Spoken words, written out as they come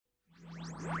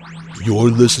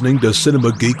You're listening to Cinema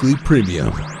Geekly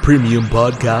Premium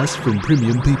podcast from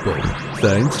premium people.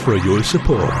 Thanks for your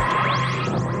support.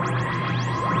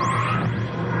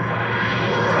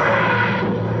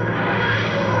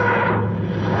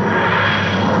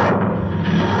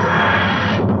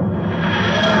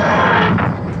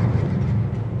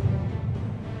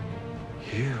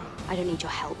 I don't need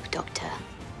your help, Doctor.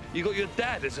 You got your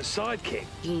dad as a sidekick.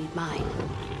 You need mine.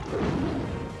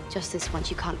 Just this once,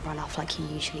 you can't run off like you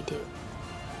usually do.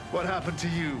 What happened to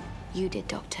you? You did,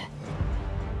 Doctor.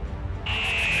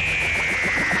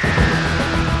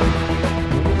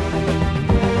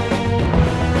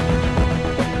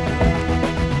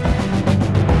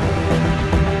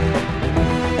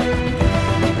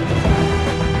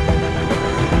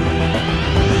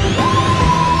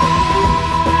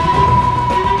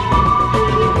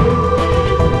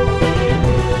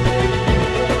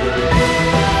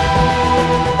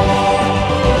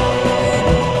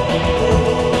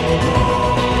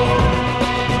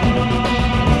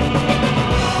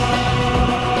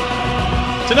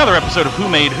 Another episode of Who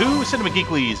Made Who, Cinema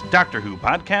Geekly's Doctor Who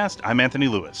podcast. I'm Anthony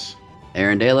Lewis.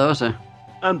 Aaron De La Osa.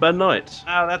 And Ben Knight.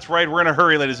 That's right. We're in a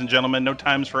hurry, ladies and gentlemen. No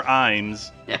times for Imes.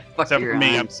 Yeah, fuck Except your for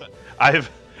me. Imes.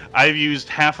 I've used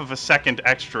half of a second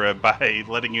extra by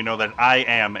letting you know that I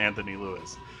am Anthony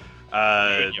Lewis.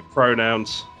 Your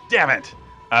pronouns. Damn it.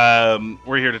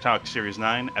 We're here to talk Series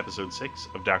 9, Episode 6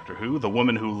 of Doctor Who, The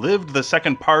Woman Who Lived, the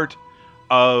second part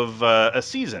of a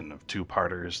season of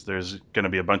two-parters. There's going to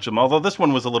be a bunch of them, although this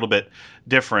one was a little bit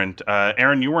different.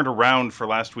 Aaron, you weren't around for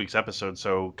last week's episode,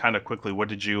 so kind of quickly, what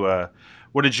did you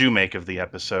make of the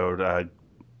episode?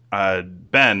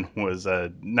 Ben was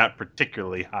not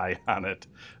particularly high on it.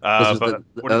 This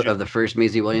was of the first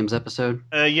Maisie Williams episode?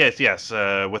 Yes,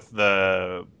 with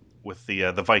the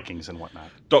Vikings and whatnot.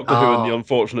 Doctor Who and the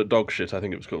Unfortunate Dog Shit, I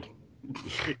think it was called.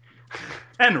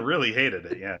 Ben really hated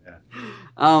it. Yeah.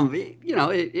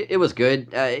 It was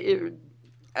good. I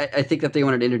think that they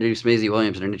wanted to introduce Maisie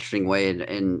Williams in an interesting way,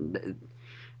 and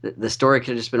the story could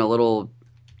have just been a little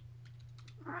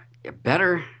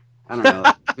better. I don't know.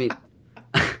 I mean,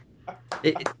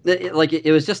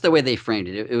 it was just the way they framed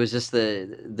it. It was just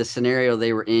the scenario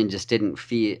they were in just didn't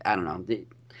feel. I don't know.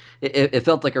 It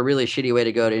felt like a really shitty way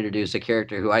to go to introduce a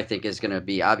character who I think is going to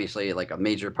be obviously like a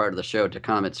major part of the show to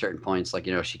come at certain points. Like,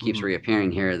 she keeps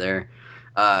reappearing here or there.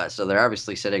 So they're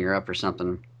obviously setting her up for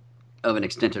something of an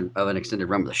extended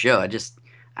run of the show. It just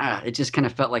kind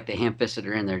of felt like they ham-fisted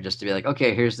her in there just to be like,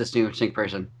 okay, here's this new interesting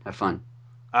person. Have fun.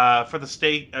 For the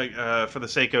sake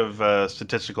of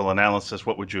statistical analysis,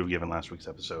 what would you have given last week's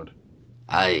episode?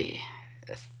 3.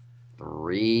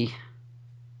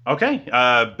 Okay.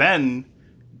 Ben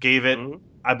gave it,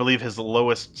 I believe, his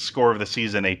lowest score of the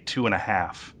season, a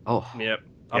 2.5. Oh. Yep.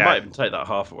 I might even take that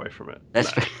half away from it.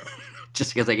 That's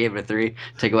just because I gave it a 3,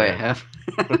 take away a half.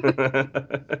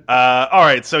 All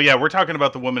right, so yeah, we're talking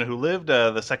about The Woman Who Lived,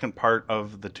 the second part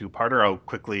of the two-parter. I'll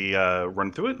quickly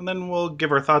run through it, and then we'll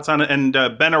give our thoughts on it. And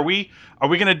Ben, are we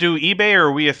going to do eBay, or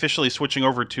are we officially switching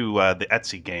over to the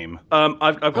Etsy game? I've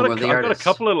got a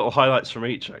couple of little highlights from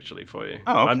each, actually, for you.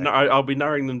 Oh, okay. I'll be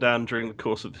narrowing them down during the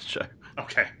course of this show.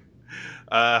 Okay.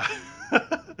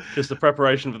 Because the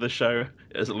preparation for the show,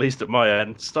 at least at my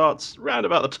end, starts round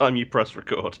about the time you press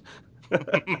record.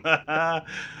 All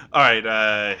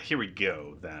right, here we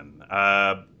go then.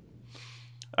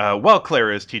 While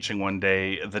Clara is teaching one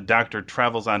day, the Doctor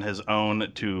travels on his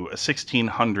own to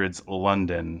 1600s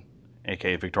London,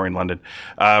 aka Victorian London,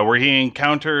 where he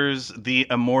encounters the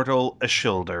immortal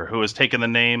Ashildr, who has taken the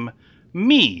name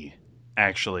Me,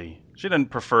 actually. She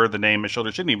didn't prefer the name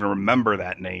Ashildr. She didn't even remember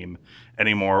that name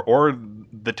anymore, or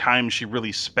the time she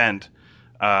really spent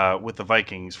with the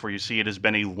Vikings, for you see it has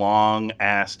been a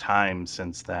long-ass time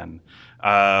since then.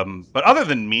 But other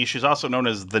than Me, she's also known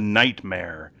as the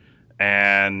Nightmare,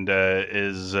 and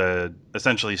is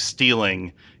essentially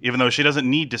stealing, even though she doesn't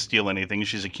need to steal anything.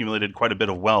 She's accumulated quite a bit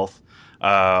of wealth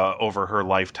over her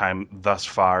lifetime thus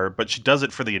far, but she does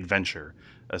it for the adventure,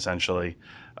 essentially.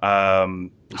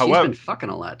 She's been fucking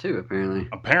a lot too,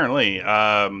 apparently.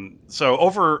 So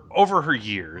over her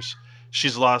years,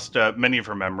 she's lost many of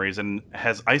her memories and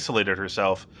has isolated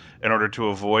herself in order to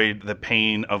avoid the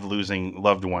pain of losing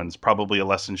loved ones. Probably a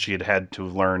lesson she had to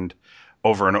have learned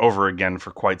over and over again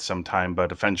for quite some time,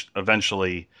 but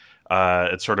eventually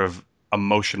it sort of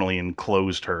emotionally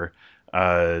enclosed her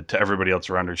to everybody else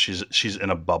around her. She's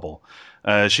in a bubble.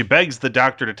 She begs the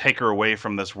Doctor to take her away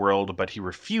from this world, but he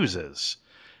refuses.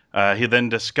 He then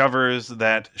discovers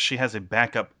that she has a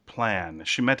backup plan.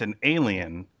 She met an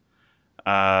alien,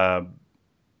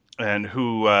 and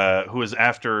who is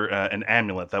after an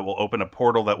amulet that will open a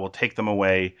portal that will take them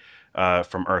away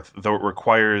from Earth. Though it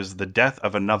requires the death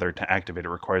of another to activate, it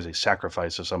requires a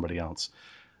sacrifice of somebody else.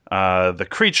 The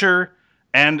creature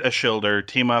and Ashildr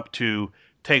team up to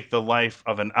take the life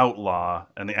of an outlaw,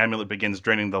 and the amulet begins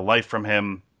draining the life from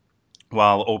him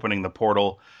while opening the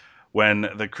portal, when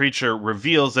the creature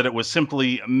reveals that it was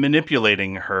simply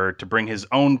manipulating her to bring his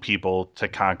own people to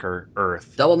conquer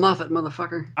Earth. Double Muffet,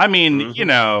 motherfucker. I mean, you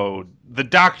know, the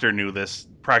Doctor knew this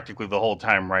practically the whole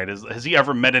time, right? Has he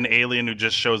ever met an alien who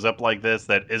just shows up like this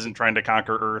that isn't trying to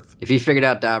conquer Earth? If he figured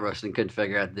out Davros and couldn't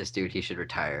figure out this dude, he should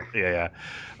retire. Yeah.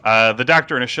 The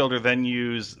Doctor and Ashildr then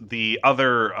use the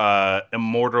other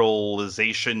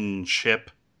immortalization chip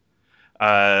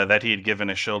that he had given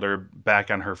Ashildr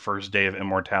back on her first day of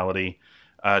immortality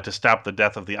to stop the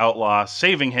death of the outlaw,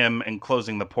 saving him and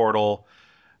closing the portal.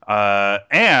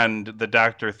 And the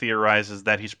Doctor theorizes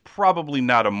that he's probably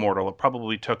not immortal. It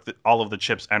probably took all of the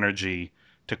chip's energy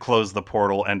to close the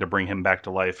portal and to bring him back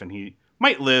to life, and he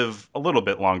might live a little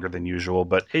bit longer than usual.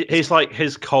 But he's like,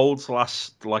 his colds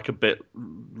last like a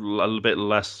little bit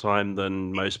less time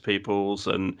than most people's,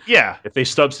 and yeah, if he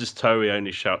stubs his toe, he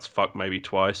only shouts "fuck" maybe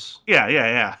twice.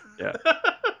 Yeah.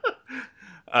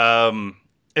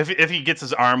 If he gets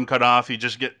his arm cut off, he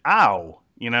just get ow.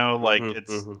 You know, like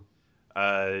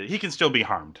he can still be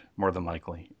harmed, more than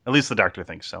likely. At least the Doctor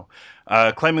thinks so.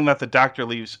 Claiming that the Doctor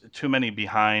leaves too many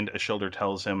behind, Ashildr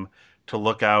tells him to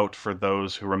look out for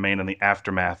those who remain in the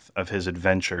aftermath of his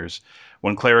adventures.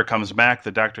 When Clara comes back,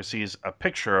 the Doctor sees a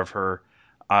picture of her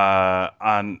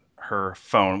on her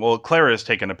phone. Well, Clara has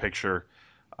taken a picture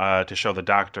to show the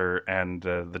Doctor, and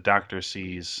the Doctor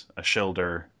sees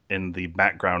Ashildr in the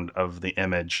background of the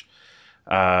image,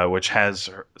 which has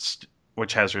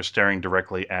her staring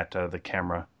directly at the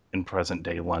camera in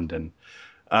present-day London.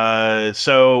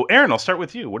 So, Aaron, I'll start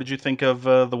with you. What did you think of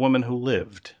The Woman Who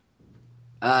Lived?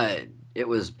 It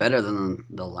was better than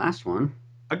the last one.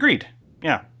 Agreed.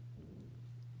 Yeah.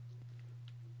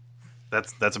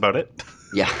 That's about it.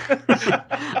 Yeah.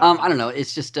 I don't know.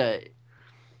 It's just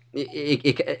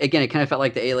it kind of felt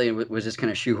like the alien was just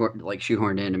kind of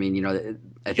shoehorned in. I mean, you know,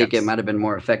 I think it might have been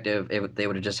more effective if they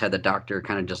would have just had the Doctor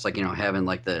kind of just like, you know, having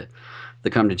like the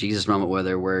come to Jesus moment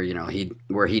where you know he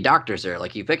doctors her,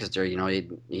 like he fixes her, you know,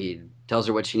 he tells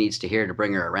her what she needs to hear to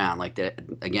bring her around. Like that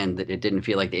again, that it didn't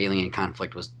feel like the alien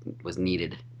conflict was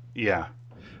needed. Yeah.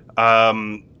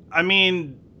 I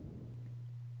mean,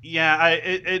 yeah,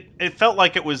 it felt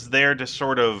like it was there to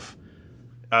sort of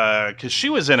because she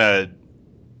was in a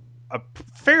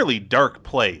fairly dark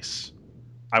place.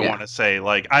 I want to say,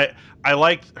 like, I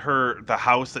liked the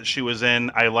house that she was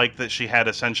in. I liked that she had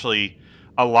essentially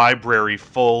a library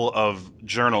full of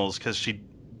journals because she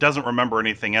doesn't remember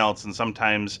anything else, and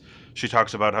sometimes she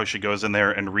talks about how she goes in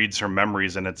there and reads her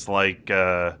memories, and it's like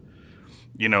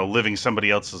you know, living somebody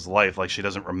else's life. Like, she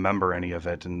doesn't remember any of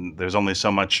it, and there's only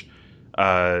so much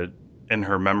in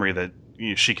her memory that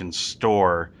she can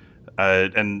store,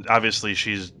 and obviously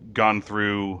she's gone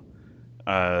through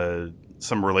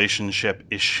some relationship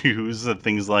issues and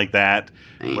things like that,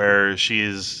 where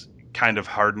she's kind of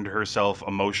hardened herself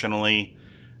emotionally,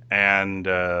 and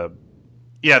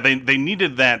they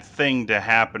needed that thing to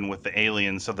happen with the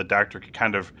alien so the Doctor could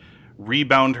kind of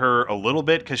rebound her a little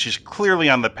bit, because she's clearly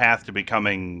on the path to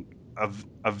becoming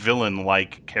a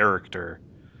villain-like character.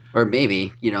 Or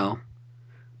maybe, you know,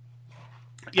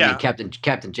 I mean, Captain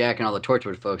Jack and all the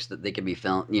Torchwood folks, that they could be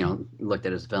looked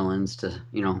at as villains to,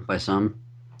 you know, by some.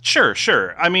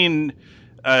 Sure. I mean,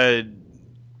 I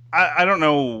don't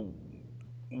know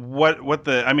what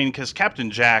the, I mean, because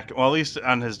Captain Jack, well, at least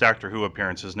on his Doctor Who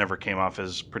appearances, never came off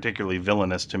as particularly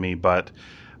villainous to me, but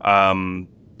and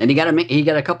he got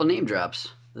a couple name drops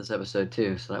this episode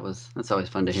too, so that's always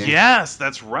fun to hear. Yes,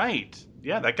 that's right.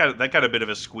 Yeah, that got a bit of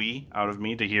a squee out of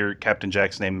me to hear Captain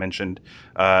Jack's name mentioned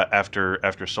after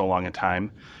so long a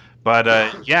time. But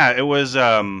it was.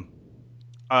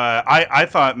 I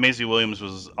thought Maisie Williams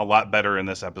was a lot better in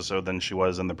this episode than she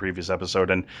was in the previous episode,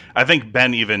 and I think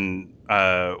Ben even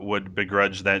would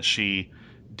begrudge that she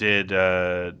did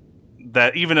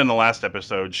that. Even in the last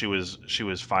episode, she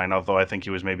was fine. Although I think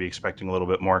he was maybe expecting a little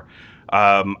bit more.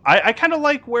 I kind of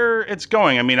like where it's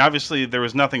going. I mean, obviously there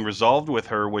was nothing resolved with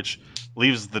her, which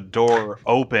leaves the door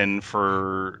open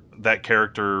for that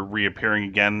character reappearing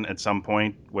again at some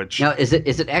point. Which now is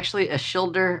it actually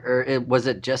Ashildr, or was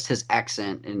it just his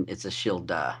accent and it's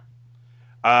Ashildr?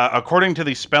 According to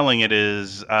the spelling, it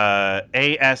is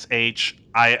Ashildr.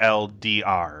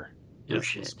 Oh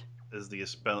shit. Is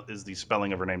the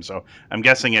spelling of her name? So I'm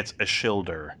guessing it's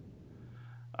Ashildr.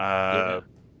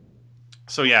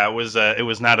 So yeah, it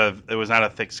was not a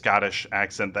thick Scottish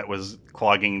accent that was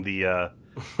clogging the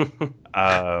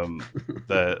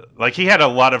He had a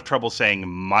lot of trouble saying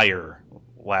Meyer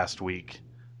last week.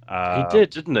 He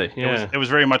did, didn't he? Yeah. It was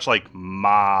very much like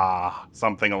ma,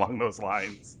 something along those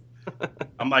lines.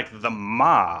 I'm like, the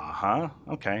ma, huh?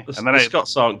 Okay. And then the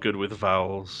Scots aren't good with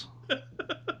vowels.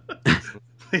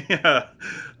 Yeah.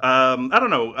 I don't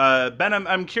know. Ben,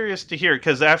 I'm curious to hear,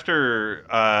 because after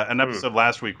an episode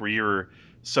last week where you were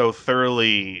so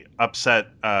thoroughly upset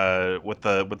with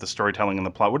the storytelling and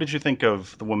the plot, what did you think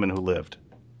of The Woman Who Lived?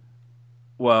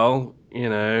 Well,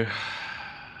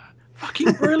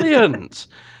 fucking brilliant.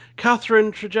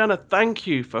 Catherine Tregenna, thank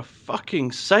you for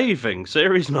fucking saving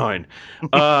Series 9.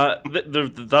 That's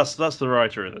the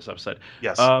writer of this episode.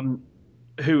 Yes.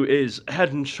 Who is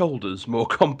head and shoulders more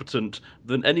competent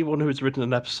than anyone who's written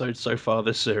an episode so far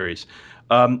this series.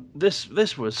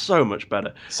 This was so much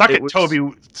better. Suck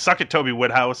it, Toby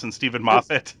Woodhouse and Stephen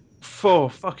Moffat. For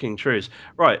fucking truths.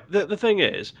 Right. The thing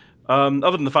is,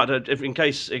 other than the fact that if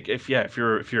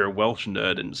you're a Welsh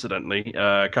nerd, incidentally,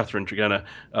 Catherine Tregenna,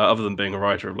 other than being a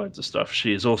writer of loads of stuff,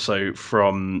 she is also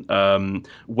from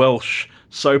Welsh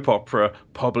soap opera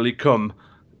Pobl y Cwm.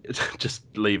 Just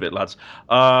leave it, lads.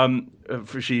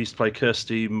 She used to play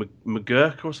Kirsty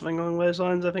McGurk or something along those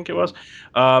lines, I think it was.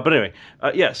 But anyway,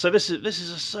 so this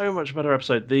is a so much better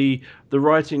episode. The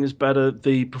writing is better.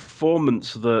 The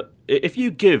performance, if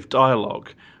you give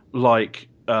dialogue like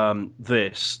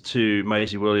this to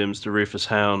Maisie Williams, to Rufus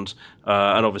Hound,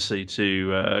 and obviously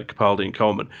to Capaldi and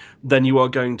Coleman, then you are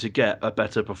going to get a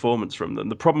better performance from them.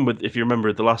 The problem with, if you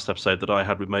remember the last episode that I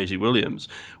had with Maisie Williams,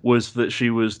 was that she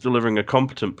was delivering a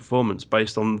competent performance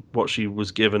based on what she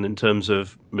was given in terms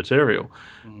of material.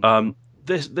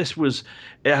 This was,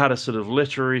 it had a sort of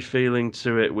literary feeling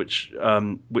to it, which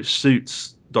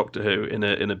suits Doctor Who in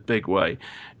a big way.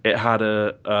 It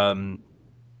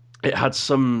had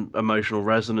some emotional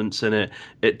resonance in it.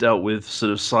 It dealt with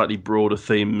sort of slightly broader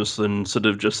themes than sort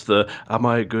of just the "am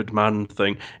I a good man"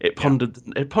 thing. It pondered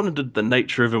the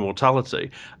nature of immortality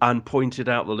and pointed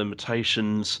out the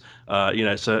limitations.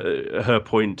 So her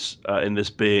point in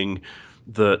this being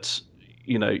that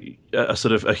a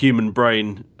sort of a human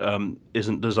brain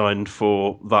isn't designed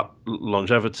for that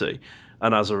longevity.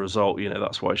 And as a result,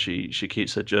 that's why she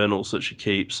keeps her journals that she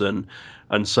keeps and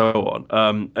so on.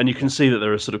 And you can see that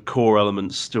there are sort of core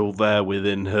elements still there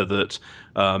within her that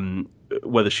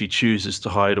whether she chooses to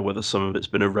hide or whether some of it's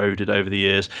been eroded over the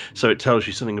years. So it tells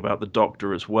you something about the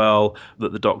Doctor as well,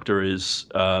 that the Doctor is,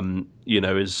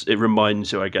 it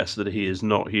reminds you, I guess, that he is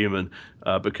not human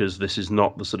because this is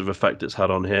not the sort of effect it's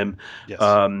had on him. Yes.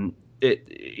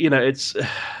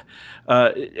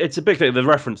 It's a big thing. The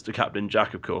reference to Captain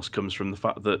Jack, of course, comes from the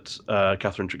fact that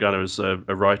Catherine Tregenna is a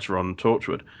writer on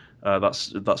Torchwood.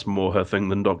 That's more her thing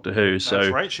than Doctor Who. So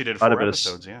that's right. She did 4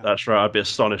 episodes. Yeah, that's right. I'd be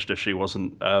astonished if she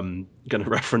wasn't going to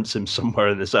reference him somewhere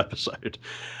in this episode.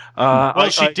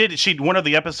 She did. One of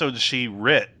the episodes she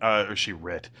writ.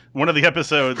 One of the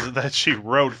episodes that she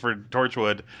wrote for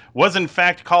Torchwood was in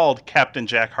fact called Captain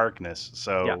Jack Harkness.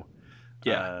 So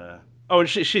yeah. And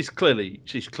she's clearly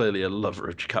a lover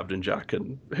of Captain Jack,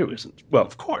 and who isn't? Well,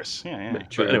 of course, yeah.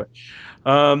 But anyway,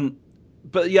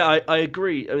 but yeah, I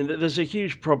agree. I mean, there's a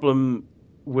huge problem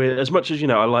with, as much as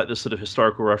I like the sort of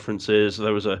historical references.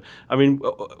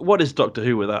 What is Doctor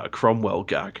Who without a Cromwell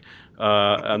gag?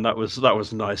 And that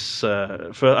was nice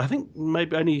for, I think,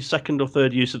 maybe only second or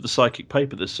third use of the psychic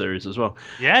paper this series as well.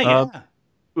 Yeah.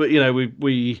 But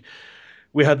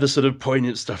we had the sort of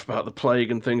poignant stuff about the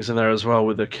plague and things in there as well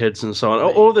with the kids and so on.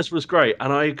 Right. All of this was great.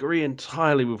 And I agree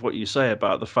entirely with what you say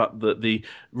about the fact that the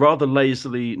rather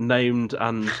lazily named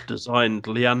and designed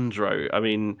Leandro, I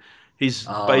mean, he's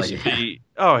basically... Yeah.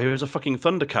 Oh, he was a fucking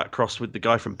Thundercat crossed with the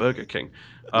guy from Burger King.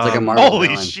 It's like a Marvel holy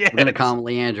villain. Shit. We're going to call him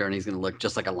Leandro, and he's going to look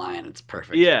just like a lion. It's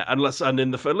perfect. Yeah, at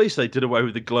least they did away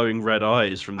with the glowing red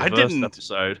eyes from the first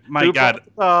episode. My God.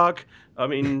 Dog. I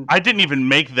mean, I didn't even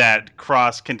make that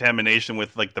cross contamination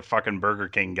with like the fucking Burger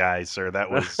King guy, sir.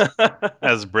 That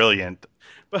was brilliant.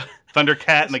 But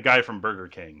Thundercat and the guy from Burger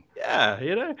King.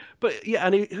 Yeah, but yeah,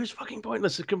 and he was fucking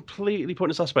pointless. A completely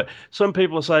pointless aspect. Some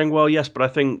people are saying, well, yes, but I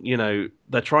think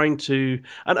they're trying to.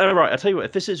 And right, I tell you what,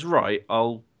 if this is right,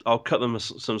 I'll cut them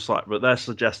some slack. But they're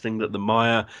suggesting that the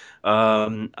Maya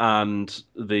and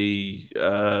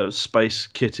the space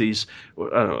kitties, I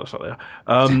don't know what they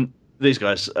are. These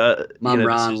guys,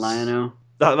 Mum-Ra and Lionel.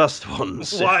 That's the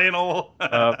ones. Lionel.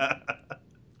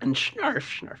 And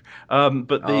Snarf. But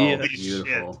the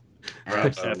beautiful.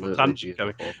 Absolutely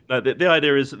beautiful. No, the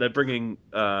idea is that they're bringing,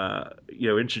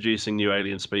 introducing new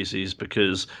alien species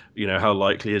because, how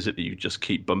likely is it that you just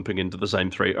keep bumping into the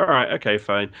same three? All right, okay,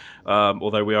 fine.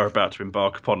 Although we are about to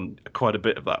embark upon quite a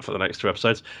bit of that for the next 2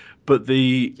 episodes. But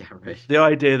the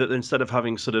idea that instead of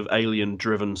having sort of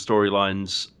alien-driven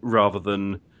storylines rather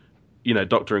than,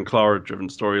 Doctor and Clara-driven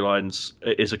storylines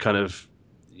is a kind of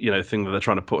thing that they're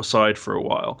trying to put aside for a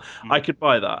while. I could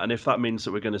buy that, and if that means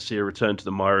that we're going to see a return to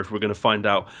the Mire, if we're going to find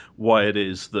out why it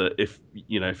is that if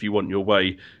you want your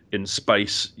way in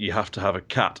space, you have to have a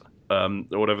cat, or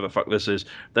whatever the fuck this is,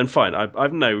 then fine.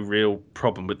 I've no real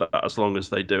problem with that as long as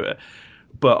they do it.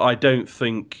 But I don't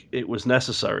think it was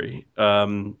necessary.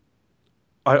 That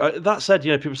said,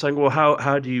 people are saying, well,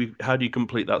 how do you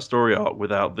complete that story arc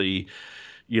without the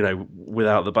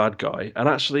bad guy? And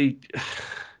actually,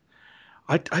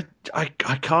 I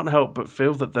can't help but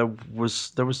feel that there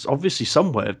was obviously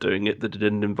some way of doing it that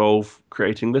didn't involve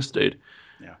creating this dude.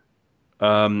 Yeah.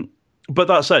 But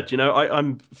that said,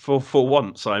 I'm for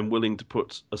once I'm willing to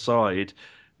put aside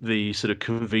the sort of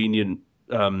convenient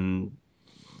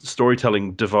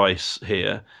storytelling device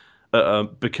here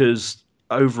because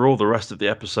overall the rest of the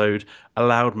episode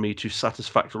allowed me to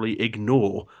satisfactorily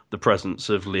ignore the presence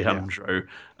of Leandro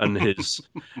and his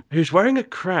who's wearing a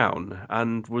crown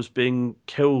and was being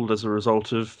killed as a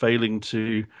result of failing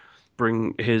to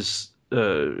bring his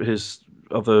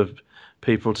other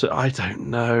people to. I don't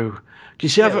know. Do you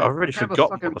see? I've already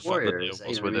forgotten what the fuck the deal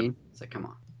was with him. So come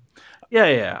on.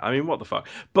 Yeah. I mean, what the fuck?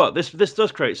 But this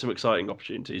does create some exciting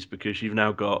opportunities because you've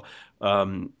now got.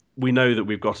 We know that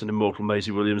we've got an immortal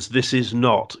Maisie Williams. This is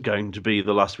not going to be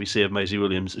the last we see of Maisie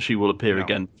Williams. She will appear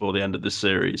again before the end of this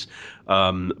series.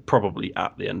 Probably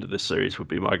at the end of this series would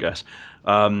be my guess.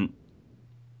 I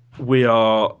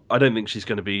don't think she's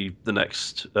going to be the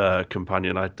next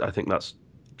companion. I think that's,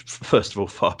 first of all,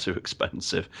 far too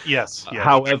expensive. Yes.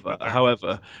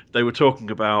 However, they were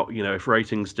talking about, if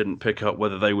ratings didn't pick up,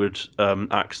 whether they would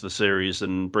axe the series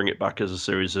and bring it back as a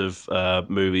series of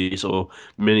movies or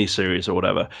mini-series or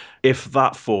whatever. If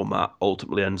that format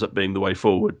ultimately ends up being the way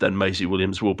forward, then Maisie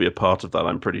Williams will be a part of that,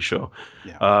 I'm pretty sure.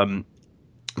 Yeah.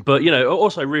 But,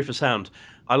 also Rufus Hound.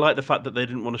 I like the fact that they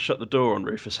didn't want to shut the door on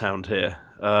Rufus Hound here.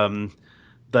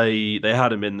 They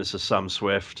had him in this as Sam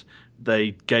Swift.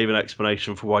 They gave an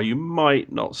explanation for why you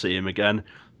might not see him again,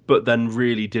 but then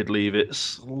really did leave it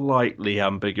slightly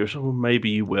ambiguous. Oh, maybe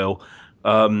you will.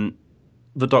 The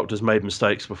Doctor's made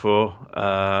mistakes before.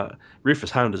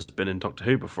 Rufus Hound has been in Doctor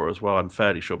Who before as well, I'm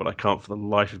fairly sure, but I can't for the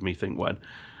life of me think when.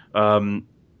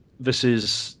 This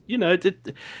is,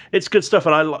 it's good stuff,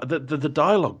 and I like the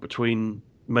dialogue between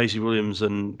Maisie Williams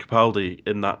and Capaldi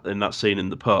in that scene in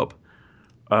the pub.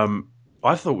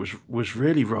 I thought was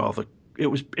really rather. It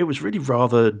was really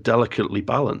rather delicately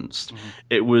balanced. Mm-hmm.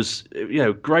 It was,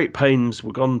 great pains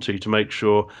were gone to make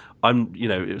sure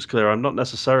it was clear I'm not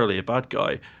necessarily a bad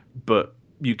guy, but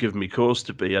you give me cause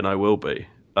to be, and I will be.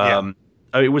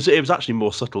 It was actually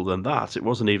more subtle than that. It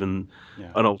wasn't even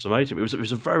an ultimatum. It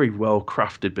was a very well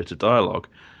crafted bit of dialogue.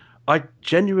 I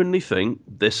genuinely think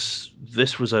this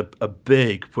was a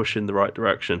big push in the right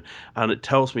direction, and it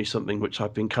tells me something which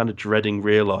I've been kind of dreading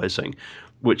realizing,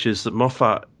 which is that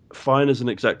Moffat, fine as an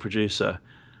exec producer,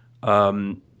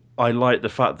 I like the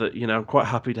fact that I'm quite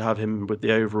happy to have him with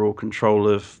the overall control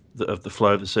of the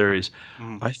flow of the series.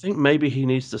 I think maybe he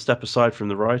needs to step aside from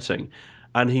the writing,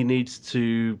 and he needs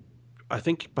to. I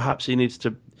think perhaps he needs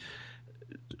to.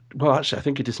 Well, actually, I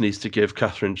think he just needs to give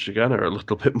Catherine Tregenna a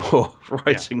little bit more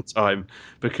writing time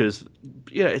because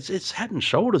it's head and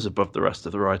shoulders above the rest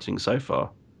of the writing so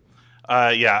far.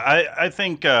 I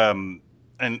think.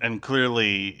 And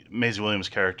clearly, Maisie Williams'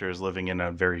 character is living in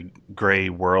a very gray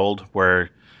world where,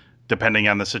 depending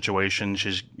on the situation,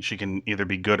 she can either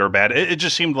be good or bad. It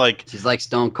just seemed like she's like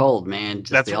Stone Cold, man.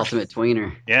 Just the ultimate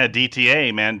tweener. Yeah,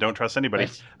 DTA, man. Don't trust anybody.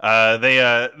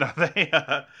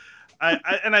 Right.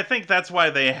 I think that's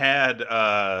why they had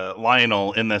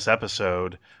Lionel in this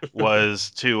episode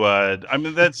was to.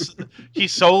 He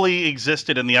solely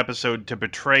existed in the episode to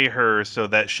betray her so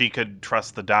that she could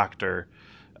trust the Doctor.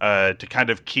 To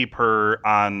kind of keep her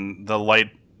on the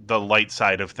light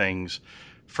side of things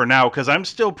for now, because I'm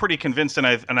still pretty convinced, and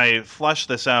I fleshed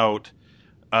this out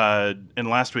in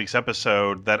last week's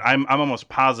episode, that I'm almost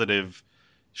positive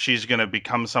she's going to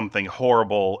become something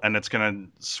horrible, and it's going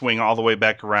to swing all the way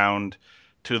back around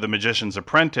to The Magician's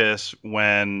Apprentice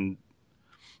when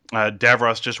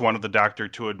Davros just wanted the Doctor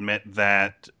to admit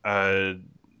that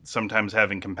sometimes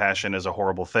having compassion is a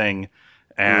horrible thing.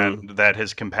 And that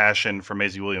his compassion for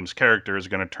Maisie Williams' character is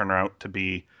going to turn out to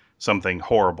be something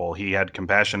horrible. He had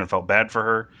compassion and felt bad for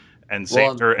her, and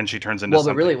saved her, and she turns into something.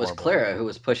 Well, but really, it was horrible. Clara who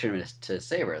was pushing him to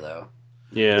save her, though.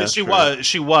 Yeah, she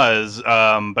was.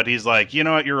 But he's like, you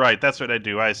know what? You're right. That's what I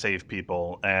do. I save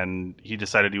people, and he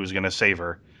decided he was going to save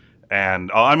her.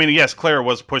 And I mean, yes, Clara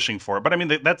was pushing for it, but I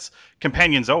mean, that's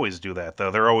companions always do that,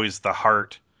 though. They're always the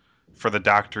heart for the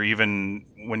Doctor, even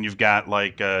when you've got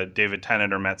like David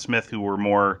Tennant or Matt Smith, who were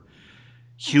more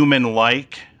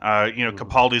human-like.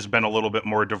 Capaldi's been a little bit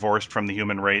more divorced from the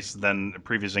human race than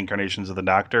previous incarnations of the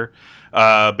Doctor.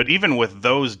 But even with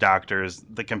those Doctors,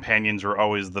 the companions were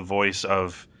always the voice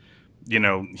of,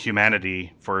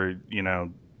 humanity for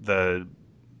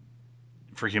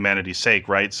humanity's sake,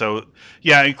 right? So,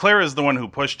 yeah, and Clara's the one who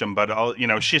pushed him, but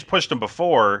she's pushed him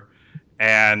before,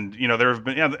 and there have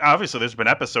been obviously there's been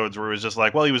episodes where it was just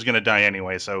like, well, he was going to die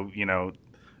anyway, so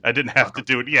I didn't have to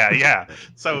do it. Yeah.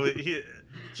 So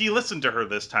he listened to her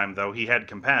this time, though. He had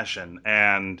compassion,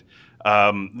 and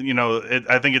I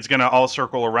think it's going to all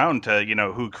circle around to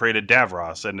who created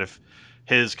Davros, and if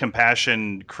his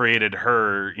compassion created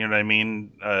her, you know what I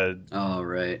mean? Oh,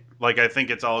 right. Like, I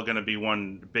think it's all going to be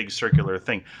one big circular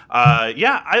thing.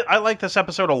 I like this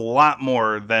episode a lot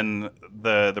more than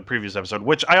the previous episode,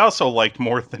 which I also liked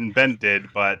more than Ben did,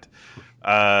 but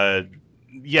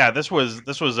this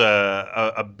was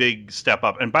a big step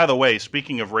up. And by the way,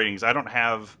 speaking of ratings, I don't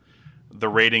have the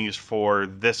ratings for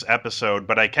this episode,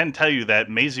 but I can tell you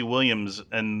that Maisie Williams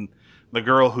and The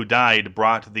Girl Who Died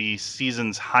brought the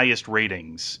season's highest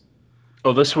ratings.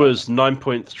 Oh, this was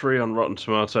 9.3 on Rotten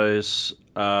Tomatoes,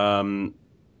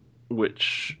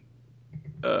 which,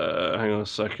 hang on a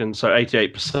second, so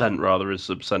 88% rather is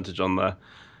the percentage on there.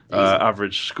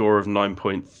 Average score of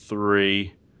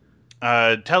 9.3.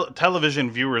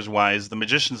 Television viewers-wise, The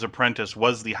Magician's Apprentice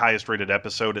was the highest-rated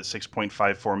episode at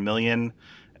 6.54 million,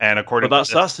 and according to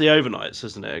that's the overnights,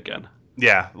 isn't it? Again,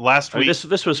 yeah. Last week,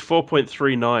 this was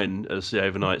 4.39 as the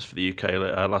overnights for the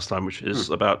UK last time, which is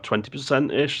about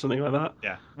 20% ish, something like that.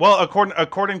 Yeah. Well,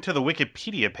 according to the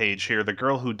Wikipedia page here, The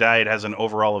Girl Who Died has an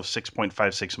overall of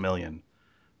 6.56 million,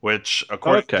 which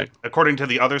according to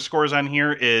the other scores on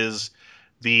here is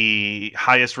the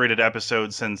highest-rated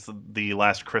episode since the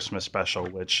last Christmas special,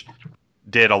 which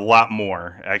did a lot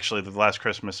more. Actually, the last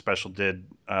Christmas special did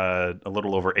a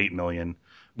little over 8 million.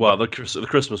 Well, the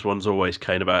Christmas one's always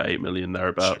came about 8 million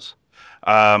thereabouts.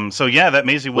 So yeah, that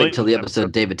Maisie Williams. Wait till the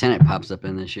episode David Tennant pops up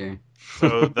in this year.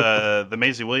 So the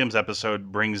Maisie Williams episode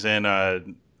brings in the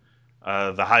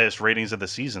highest ratings of the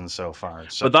season so far.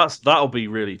 So. But that'll be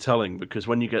really telling, because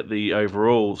when you get the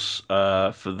overalls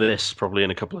for this, probably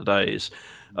in a couple of days,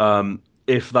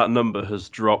 if that number has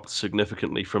dropped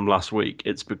significantly from last week,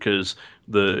 it's because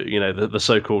the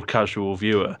so-called casual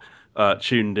viewer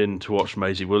tuned in to watch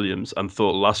Maisie Williams and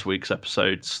thought last week's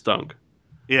episode stunk.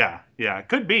 Yeah,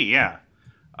 could be, yeah.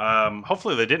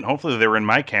 Hopefully they didn't. Hopefully they were in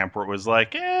my camp where it was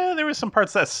like, there were some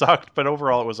parts that sucked, but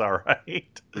overall it was all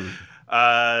right.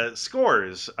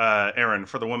 Scores, Aaron,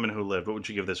 for The Woman Who Lived. What would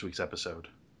you give this week's episode?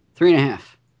 3.5.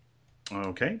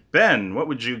 Okay. Ben, what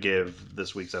would you give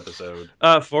this week's episode?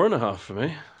 4.5 for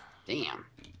me. Damn.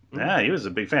 Yeah, he was a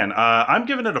big fan. I'm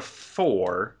giving it a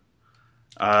 4.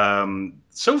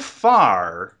 So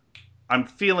far, I'm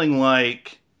feeling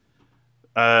like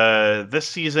this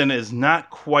season is not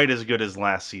quite as good as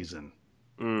last season.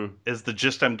 Is the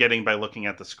gist I'm getting by looking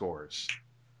at the scores.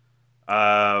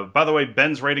 By the way,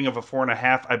 Ben's rating of a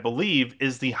 4.5, I believe,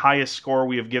 is the highest score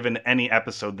we have given any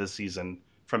episode this season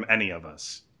from any of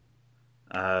us.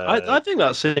 I think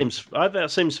that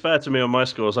seems fair to me on my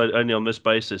scores. Only on this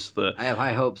basis that I have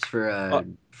high hopes for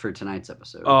tonight's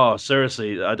episode. Oh,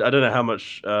 seriously, I don't know how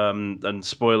much. And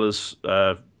spoilers.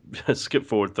 Skip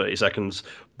forward 30 seconds,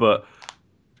 but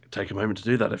take a moment to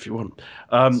do that if you want.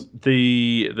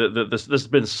 There's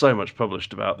been so much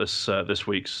published about this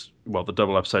week's, the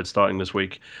double episode starting this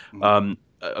week.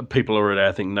 People already,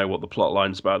 I think, know what the plot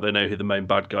line's about. They know who the main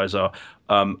bad guys are.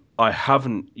 I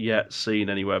haven't yet seen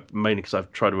anywhere, mainly because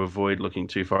I've tried to avoid looking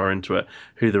too far into it,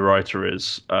 who the writer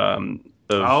is.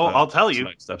 I'll tell you.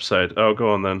 Next episode. Oh, go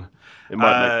on then. It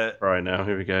might make me cry now.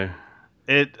 Here we go.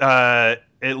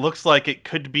 It looks like it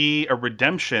could be a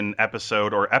redemption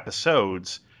episode or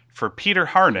episodes for Peter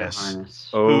Harness.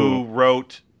 Who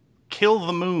wrote Kill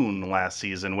the Moon last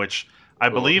season, which I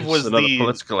believe was another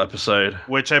political episode.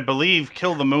 Which I believe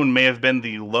Kill the Moon may have been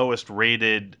the lowest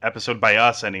rated episode by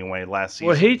us anyway last season.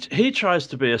 Well, he tries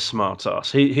to be a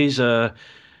smartass.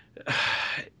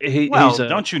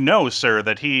 Don't you know, sir,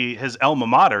 that his alma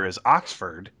mater is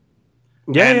Oxford?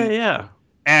 Yeah.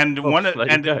 And one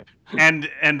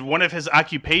of his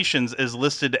occupations is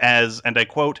listed as, and I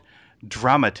quote,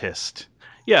 dramatist.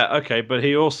 Yeah, okay, but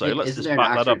he also let's Isn't just there an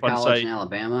back that Oxford up and College say in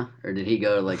Alabama, or did he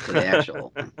go to the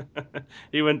actual one?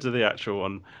 he went to the actual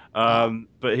one.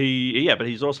 But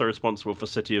he's also responsible for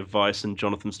City of Vice and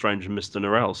Jonathan Strange and Mr.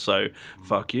 Norrell. So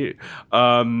fuck you.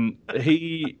 The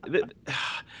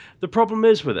problem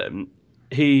is with him,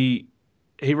 he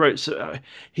wrote.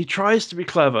 He tries to be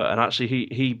clever, and actually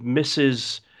he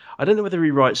misses. I don't know whether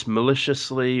he writes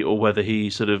maliciously or whether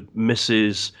he sort of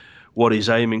misses what he's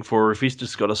aiming for, or if he's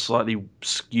just got a slightly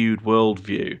skewed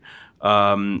worldview.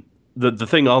 The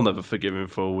thing I'll never forgive him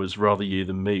for was Rather You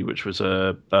Than Me, which was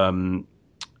a film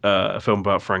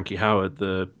about Frankie Howerd,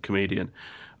 the comedian,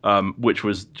 which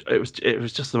was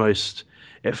just the most.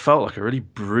 It felt like a really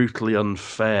brutally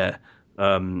unfair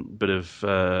bit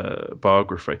of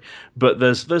biography. But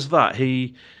there's that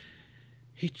he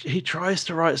tries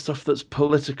to write stuff that's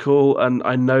political, and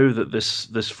I know that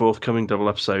this forthcoming double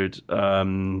episode,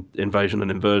 Invasion and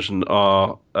Inversion,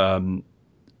 are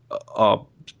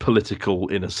political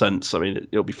in a sense. I mean,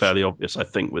 it'll be fairly obvious, I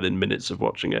think, within minutes of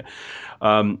watching it.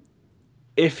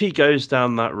 If he goes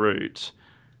down that route,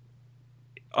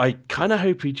 I kind of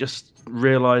hope he just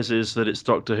realizes that it's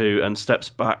Doctor Who and steps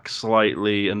back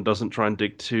slightly and doesn't try and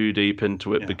dig too deep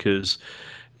into it, because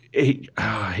he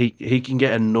can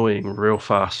get annoying real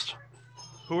fast.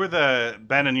 Who are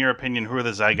Ben, in your opinion, who are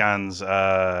the Zygons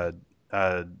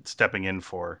stepping in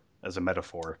for as a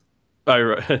metaphor? Oh,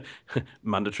 right.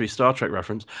 Mandatory Star Trek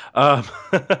reference.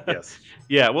 Yes.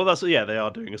 Yeah, well, they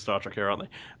are doing a Star Trek here, aren't they?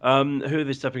 Who are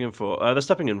they stepping in for? They're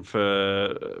stepping in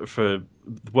for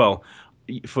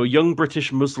young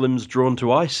British Muslims drawn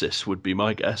to ISIS, would be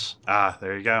my guess. Ah,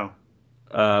 there you go.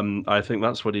 I think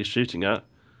that's what he's shooting at.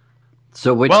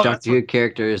 So which Doctor Who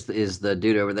character is the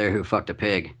dude over there who fucked a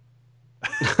pig?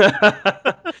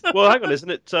 Well, hang on, isn't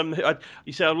it?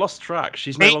 You say I lost track.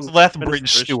 She's Kate no longer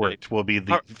Lethbridge Stewart will be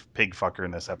the pig fucker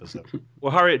in this episode. Well,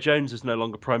 Harriet Jones is no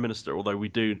longer Prime Minister, although we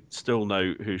do still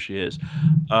know who she is.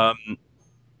 I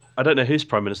don't know who's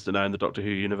Prime Minister now in the Doctor Who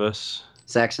universe.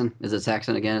 Saxon? Is it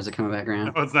Saxon again? Is it coming back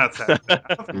around? No, it's not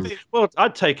Saxon. Well,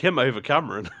 I'd take him over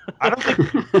Cameron. I don't think.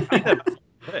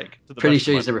 Pig, pretty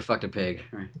sure he's never fucked a pig.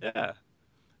 Right. Yeah.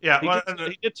 Yeah.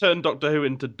 He did turn Doctor Who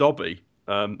into Dobby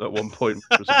at one point.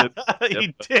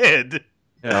 He did.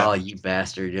 Yeah. Oh, you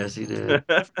bastard! Yes, he did.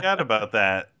 I forgot about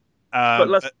that. But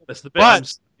let's the bit I'm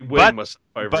winning myself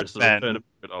over is the return of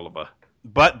Oliver.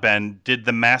 But Ben, did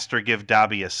the Master give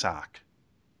Dobby a sock?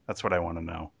 That's what I want to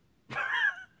know.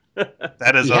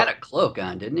 That is. He had a cloak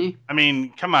on, didn't he? I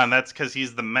mean, come on, that's because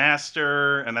he's the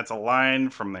Master, and that's a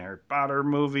line from the Harry Potter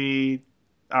movie.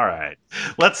 All right,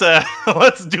 let's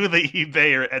do the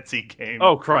eBay or Etsy game.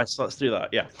 Oh Christ, let's do that.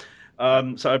 Yeah.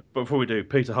 So before we do,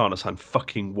 Peter Harness, I'm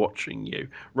fucking watching you.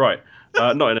 Right.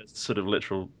 Not in a sort of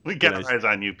literal. We got our eyes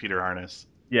on you, Peter Harness.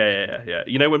 Yeah.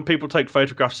 You know, when people take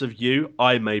photographs of you,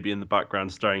 I may be in the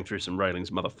background staring through some railings,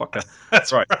 motherfucker.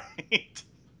 That's right.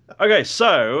 Okay,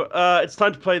 so it's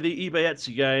time to play the eBay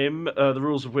Etsy game, the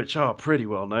rules of which are pretty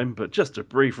well known, but just a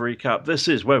brief recap. This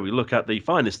is where we look at the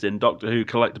finest in Doctor Who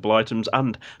collectible items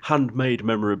and handmade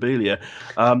memorabilia.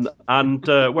 And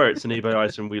where it's an eBay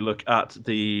item, we look at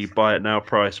the buy it now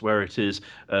price. Where it is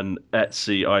an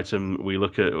Etsy item, we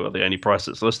look at the only price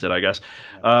that's listed, I guess.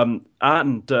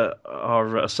 And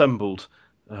our assembled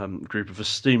group of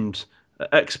esteemed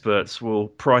experts will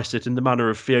price it in the manner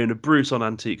of Fiona Bruce on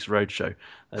Antiques Roadshow,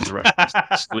 as a reference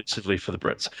exclusively for the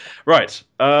Brits. Right.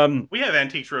 We have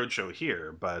Antiques Roadshow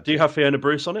here, but do you have Fiona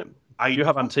Bruce on it? Do you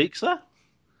have antiques there?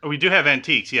 We do have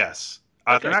antiques, yes.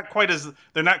 Okay. They're not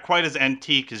quite as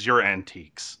antique as your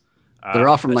antiques. They're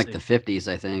all from like the 50s,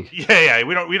 I think. Yeah.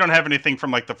 We don't have anything from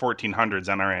like the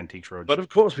 1400s on our Antiques Roadshow. But of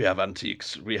course we have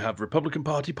antiques. We have Republican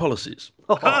Party policies.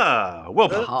 Well,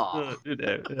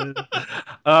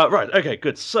 right. Okay.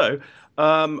 Good. So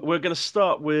we're going to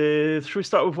start with. Should we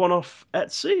start with one off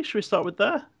Etsy? Should we start with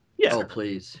there? Yeah. Oh,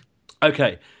 please.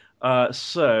 Okay.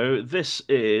 So this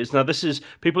is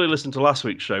people who listened to last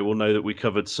week's show will know that we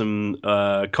covered some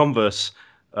Converse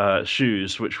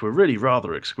shoes, which were really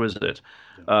rather exquisite.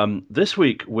 This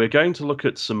week we're going to look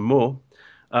at some more.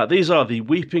 These are the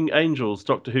Weeping Angels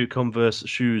Doctor Who Converse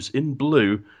shoes in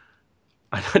blue.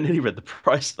 I nearly read the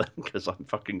price then because I'm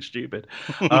fucking stupid.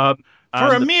 For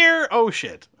a mere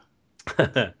shit.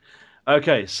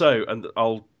 Okay, so and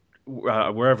I'll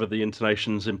wherever the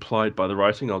intonation's implied by the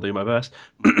writing, I'll do my best.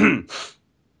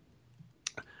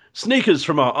 Sneakers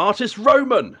from our artist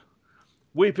Roman.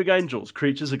 Weeping angels,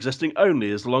 creatures existing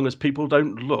only as long as people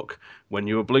don't look. When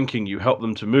you are blinking, you help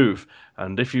them to move.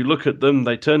 And if you look at them,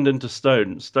 they turned into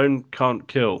stone. Stone can't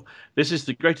kill. This is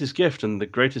the greatest gift and the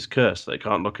greatest curse. They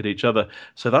can't look at each other.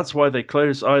 So that's why they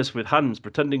close eyes with hands,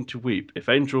 pretending to weep. If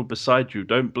angel beside you,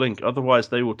 don't blink. Otherwise,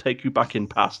 they will take you back in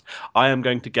past. I am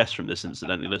going to guess from this,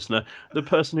 incidentally, listener, the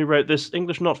person who wrote this,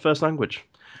 English not first language.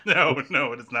 No,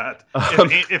 it is not.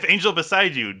 If angel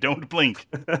beside you, don't blink.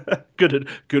 Good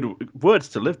words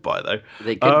to live by, though.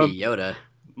 They could be Yoda.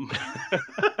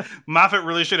 Moffat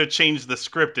really should have changed the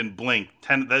script and blinked.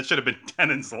 That should have been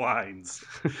Tennant's lines.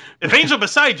 If angel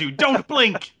beside you, don't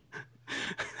blink.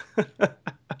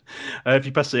 If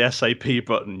you press the SAP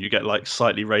button, you get like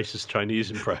slightly racist Chinese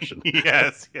impression.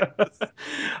 Yes.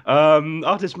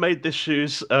 Artists made this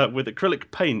shoes with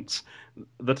acrylic paint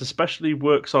that especially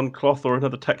works on cloth or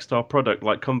another textile product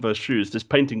like Converse shoes. This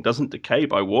painting doesn't decay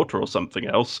by water or something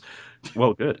else.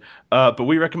 Well, good. But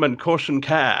we recommend caution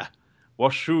care.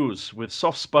 Wash shoes with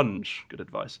soft sponge. Good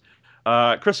advice.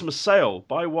 Christmas sale.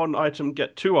 Buy one item,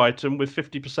 get two item with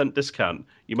 50% discount.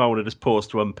 You might want to just pause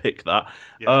to unpick that.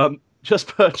 Yeah. Just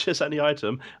purchase any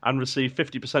item and receive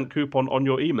 50% coupon on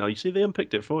your email. You see, they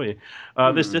unpicked it for you.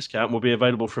 This discount will be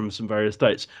available from some various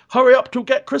dates. Hurry up to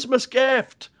get Christmas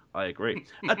gift. I agree.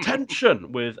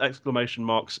 Attention, with exclamation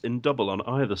marks in double on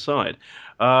either side.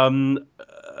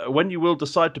 When you will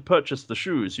decide to purchase the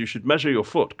shoes, you should measure your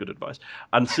foot, good advice,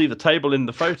 and see the table in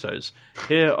the photos.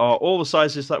 Here are all the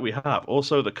sizes that we have.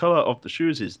 Also, the colour of the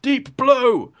shoes is deep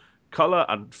blue. Colour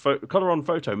and colour on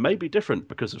photo may be different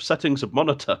because of settings of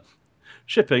monitor.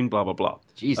 Shipping, blah, blah, blah.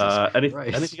 Jesus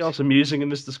anything else amusing in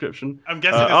this description? I'm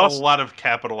guessing there's a lot of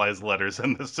capitalized letters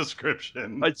in this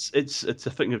description. It's a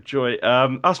thing of joy.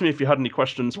 Ask me if you had any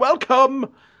questions.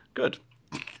 Welcome! Good.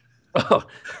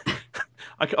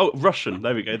 Russian.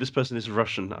 There we go. This person is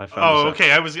Russian. I found.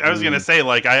 Okay. I was going to say,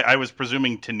 like, I was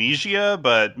presuming Tunisia,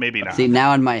 but maybe not. See,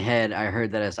 now in my head, I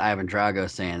heard that as Ivan Drago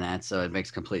saying that, so it makes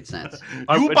complete sense.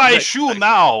 You buy a shoe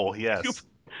now. Yes.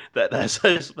 There's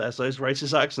those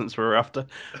racist accents we're after.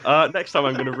 Next time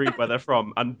I'm going to read where they're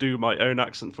from and do my own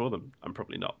accent for them. I'm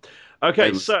probably not.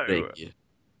 Okay, so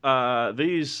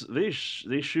these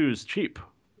shoes cheap,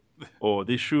 or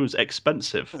these shoes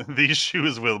expensive? These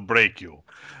shoes will break you.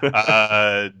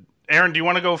 Aaron, do you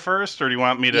want to go first, or do you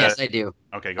want me to? Yes, I do.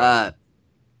 Okay, go ahead.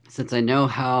 Since I know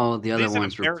how the other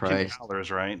ones were priced. Dollars,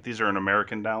 right? These are in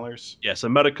American dollars. Yes,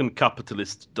 American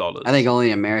capitalist dollars. I think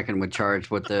only American would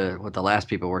charge what the last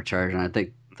people were charging. I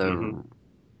think the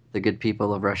good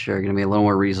people of Russia are going to be a little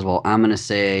more reasonable. I'm going to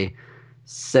say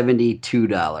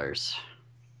 $72.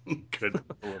 Good.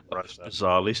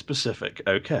 Bizarrely specific.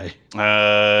 Okay.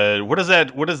 What does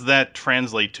that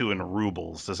translate to in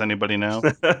rubles? Does anybody know?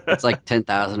 It's like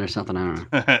 10,000 or something. I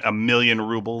don't know. 1 million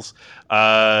rubles.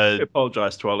 I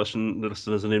apologize to our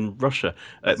listeners in Russia.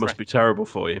 It must be terrible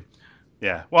for you.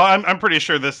 Yeah. Well, I'm pretty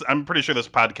sure this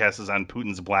podcast is on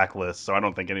Putin's blacklist, so I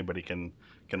don't think anybody can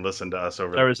listen to us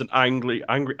over there. There is an angry,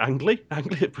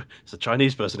 it's a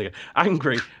Chinese person again,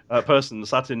 angry person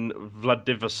sat in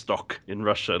Vladivostok in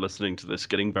Russia listening to this,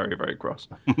 getting very, very cross.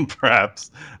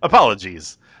 Perhaps.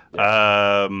 Apologies.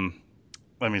 Yes.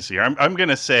 Let me see here. I'm going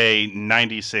to say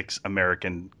 96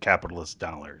 American capitalist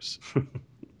dollars.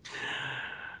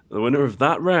 The winner of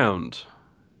that round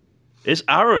is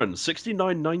Aaron,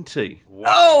 $69.90.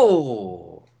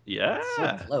 Oh! Yeah,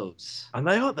 so close. And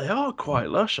they are quite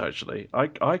lush, actually.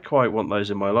 I quite want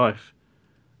those in my life.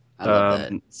 I love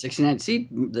that. 69. See,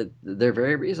 they're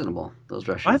very reasonable. Those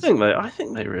Russians. I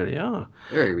think they really are.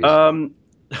 Very reasonable.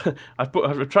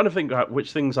 I'm trying to think out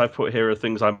which things I've put here are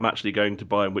things I'm actually going to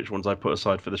buy and which ones I put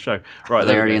aside for the show. Right,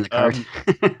 they're already in the cart.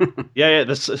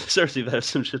 Yeah. Seriously, there's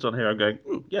some shit on here. I'm going.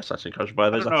 Yes, I think I should buy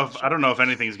those. I don't know if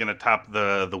anything's going to top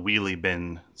the wheelie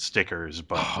bin stickers,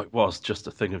 but it was just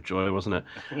a thing of joy, wasn't it?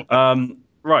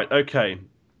 Right. Okay.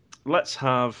 Let's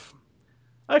have.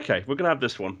 Okay, we're going to have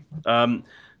this one.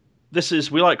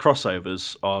 We like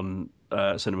crossovers on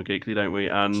Cinema Geekly, don't we?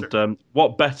 And sure.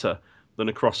 What better than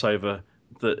a crossover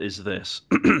that is this?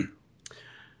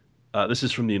 This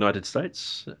is from the United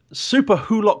States. Super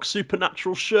Wholock,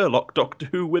 Supernatural Sherlock, Doctor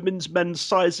Who, Women's, Men's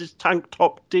Sizes, Tank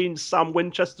Top, Dean, Sam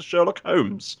Winchester, Sherlock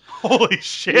Holmes. Holy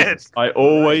shit! I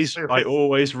always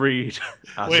read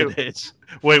as it is.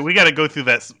 Wait, we got to go through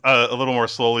that a little more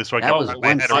slowly so I can get my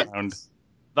head around.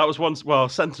 That was once. Well,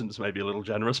 sentence may be a little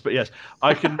generous, but yes,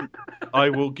 I can.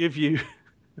 I will give you.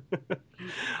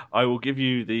 I will give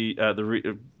you the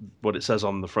what it says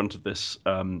on the front of this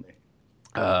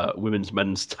women's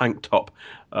men's tank top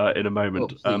in a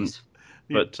moment.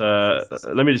 But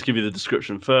let me just give you the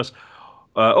description first.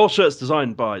 All shirts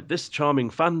designed by This Charming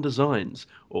Fan Designs.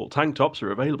 All tank tops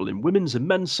are available in women's and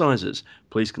men's sizes.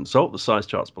 Please consult the size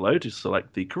charts below to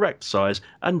select the correct size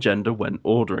and gender when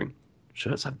ordering.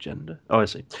 Shirts have gender? Oh, I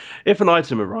see. If an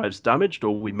item arrives damaged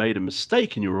or we made a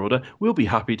mistake in your order, we'll be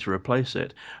happy to replace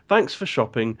it. Thanks for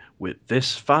shopping with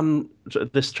This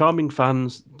Charming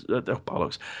Fans...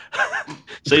 bollocks.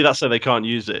 See, that's so they can't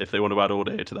use it if they want to add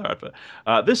audio to their advert.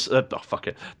 Fuck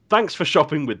it. Thanks for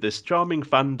shopping with This Charming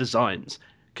Fan Designs.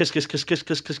 Kiss, kiss, kiss, kiss,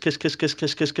 kiss, kiss, kiss, kiss, kiss,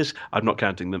 kiss, kiss, kiss. I'm not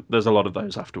counting them. There's a lot of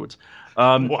those afterwards.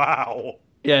 Wow.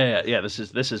 Yeah. This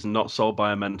is not sold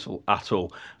by a mental at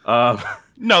all.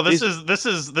 No, this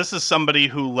is somebody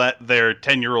who let their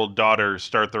 10-year-old daughter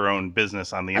start their own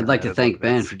business on the internet. I'd like to thank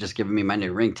Ben for just giving me my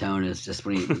new ringtone. Is just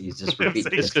when he just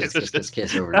repeats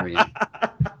kiss over and over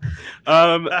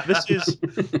again. This is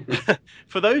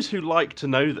for those who like to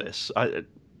know this.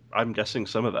 I'm guessing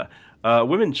some of that.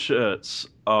 Women's shirts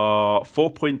are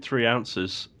 4.3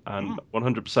 ounces and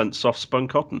 100% soft spun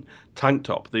cotton tank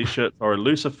top. These shirts are a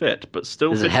looser fit, but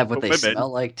still. Does it have what they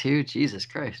smell like too? Jesus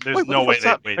Christ! There's no way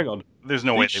they weigh. Hang on. There's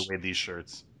no way they weigh these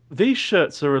shirts. These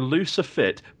shirts are a looser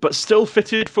fit, but still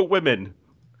fitted for women.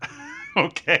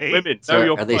 Okay. Women.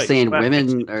 So are they saying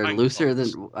women are looser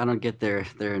than? I don't get their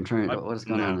internal. What is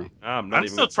going on there? I'm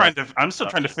still trying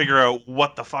to figure out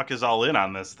what the fuck is all in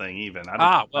on this thing. Even.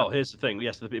 Well, here's the thing.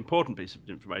 Yes, the important piece of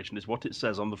information is what it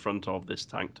says on the front of this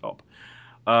tank top.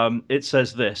 It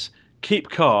says this: keep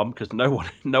calm, because no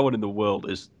one in the world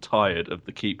is tired of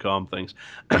the keep calm things.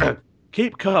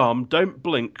 Keep calm, don't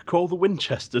blink, call the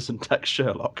Winchesters and text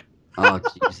Sherlock. Oh,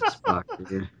 Jesus fuck,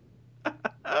 dude.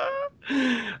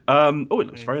 It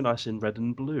looks very nice in red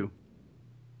and blue.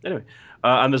 Anyway,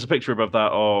 and there's a picture above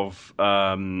that of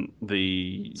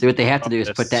the... See, what they have to do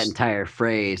is put that entire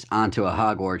phrase onto a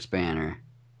Hogwarts banner.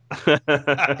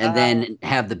 And then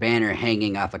have the banner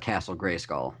hanging off a Castle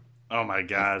Grayskull. Oh my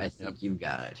god. I think you've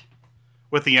got it.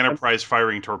 With the Enterprise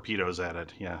firing torpedoes at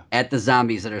it, yeah. At the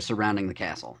zombies that are surrounding the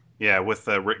castle. Yeah, with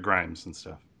Rick Grimes and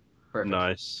stuff. Perfect.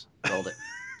 Nice. Rolled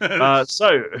it.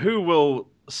 So, who will...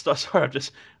 Sorry,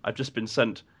 I've just been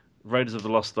sent Raiders of the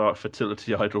Lost Ark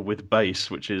Fertility Idol with base,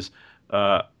 which is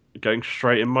going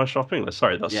straight in my shopping list.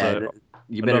 Sorry, that's...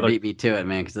 you better beat me to it,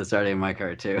 man, because it's already in my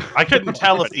cart, too. I couldn't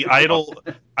tell if the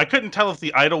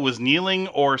idol was kneeling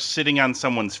or sitting on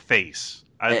someone's face.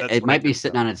 It might be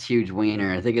sitting on its huge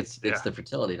wiener. I think it's the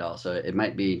fertility doll, so it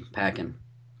might be packing.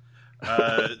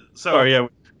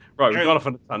 Right, we've gone off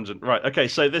on a tangent. Right, okay,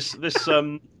 so this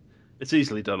it's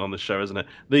easily done on this show, isn't it?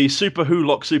 The Super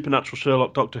Who-Lock Supernatural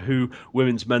Sherlock Doctor Who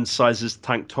Women's Men's Sizes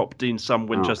Tank Top Dean Sam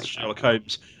Winchester Sherlock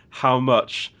Holmes. How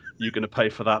much are you going to pay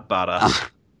for that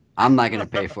badass? I'm not going to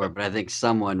pay for it, but I think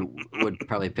someone would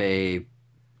probably pay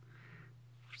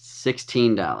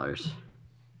 $16.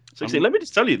 Let me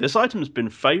just tell you, this item has been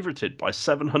favorited by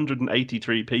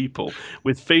 783 people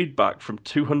with feedback from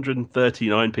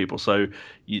 239 people. So,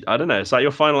 I don't know. Is that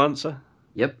your final answer?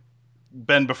 Yep.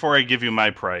 Ben, before I give you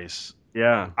my price,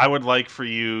 I would like for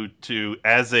you to,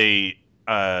 as a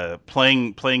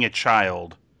playing a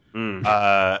child,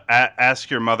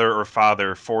 ask your mother or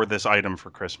father for this item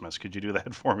for Christmas. Could you do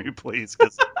that for me, please?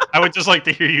 Because I would just like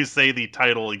to hear you say the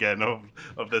title again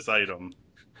of this item.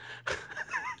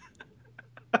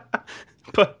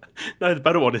 But no, the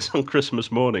better one is on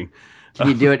Christmas morning. Can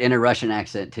you do it in a Russian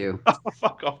accent too? Oh,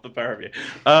 fuck off the pair of you.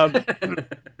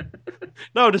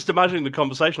 No, just imagining the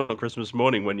conversation on Christmas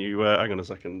morning when you hang on a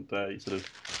second, you sort of.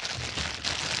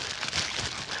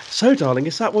 So, darling,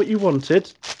 is that what you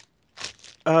wanted?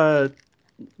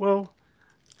 Well,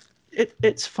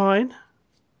 it's fine.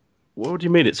 What do you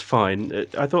mean it's fine?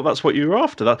 I thought that's what you were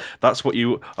after. That's what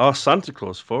you are Santa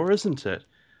Claus for, isn't it?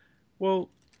 Well,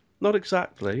 not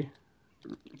exactly.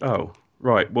 Oh,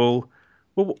 right. Well,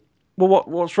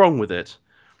 what's wrong with it?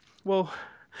 Well,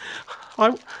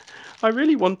 I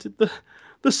really wanted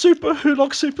the Super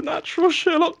Who-Lock Supernatural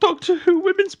Sherlock Doctor Who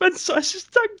Women's Men's Sizes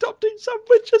Tank Top Dean Sam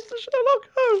Winchester Sherlock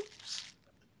Holmes.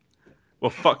 Well,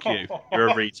 fuck you. You're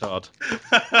a retard.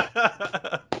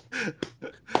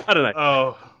 I don't know.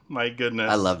 Oh, my goodness.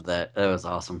 I loved that. That was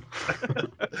awesome.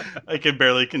 I could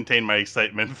barely contain my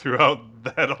excitement throughout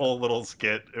that whole little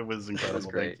skit. It was incredible. That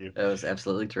was great. Thank you. That was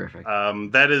absolutely terrific.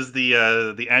 That is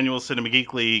the annual Cinema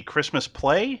Geekly Christmas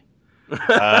play.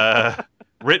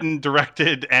 Written,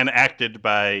 directed, and acted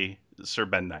by Sir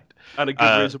Ben Knight. And a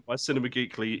good reason why Cinema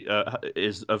Geekly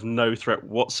is of no threat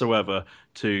whatsoever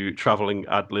to travelling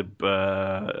ad-lib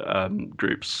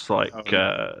groups like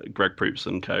Greg Proops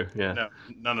and co. Yeah, no,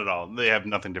 none at all. They have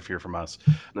nothing to fear from us.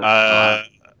 I'm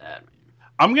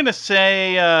going to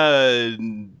say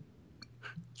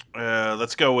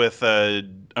let's go with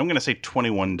gonna say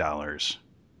 $21.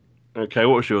 Okay,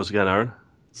 what was yours again, Aaron?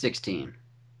 16.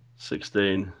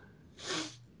 16.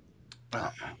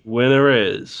 Winner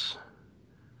is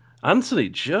Anthony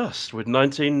Just with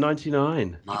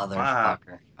 19.99.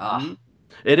 Motherfucker. Oh.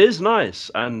 It is nice,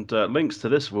 and links to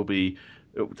this will be.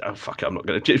 Oh, fuck it, I'm not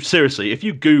going to. Seriously, if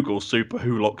you Google Super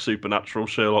Wholock, Supernatural,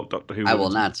 Sherlock, Doctor Who. I will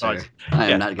not, sir.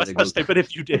 I am not going to Google. But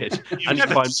if you did, and you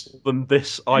find more than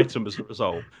this item as a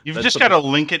result. You've just got to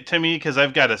link it to me, because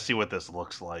I've got to see what this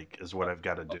looks like, is what I've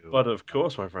got to do. But of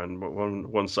course, my friend,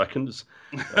 one second.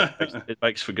 It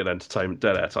makes for good entertainment.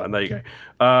 Dead air time. There you go.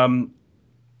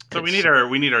 So we need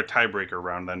our tiebreaker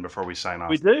round then before we sign off.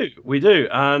 We do,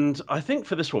 and I think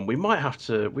for this one we might have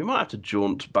to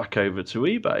jaunt back over to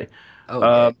eBay.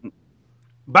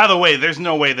 By the way, there's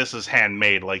no way this is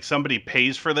handmade. Like, somebody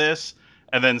pays for this,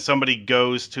 and then somebody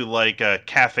goes to like a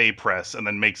cafe press and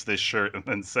then makes this shirt and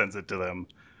then sends it to them.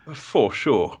 For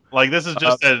sure. Like, this is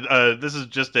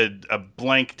just a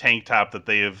blank tank top that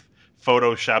they have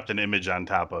photoshopped an image on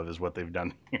top of, is what they've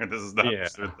done here. This is not a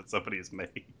shirt that somebody has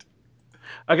made.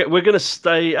 Okay, we're going to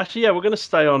stay. Actually, yeah, we're going to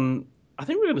stay on. I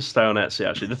think we're going to stay on Etsy.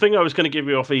 Actually, the thing I was going to give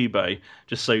you off eBay,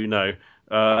 just so you know,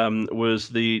 was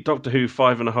the Doctor Who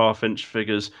 5.5-inch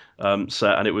figures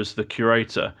set, and it was the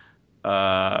Curator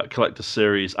collector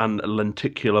series and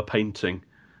lenticular painting,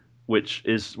 which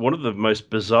is one of the most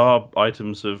bizarre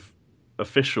items of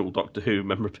official Doctor Who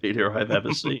memorabilia I've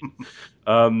ever seen.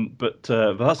 But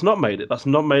that's not made it. That's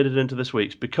not made it into this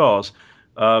week's because.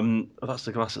 That's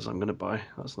the glasses I'm going to buy.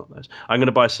 That's not those. I'm going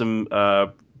to buy some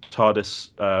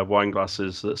TARDIS wine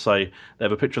glasses that say they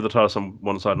have a picture of the TARDIS on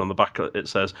one side, and on the back it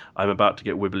says, "I'm about to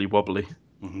get wibbly wobbly."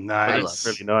 Nice,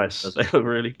 really nice. They look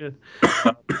really good.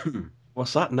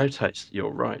 What's that? No taste.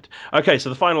 You're right. Okay, so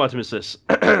the final item is this,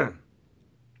 and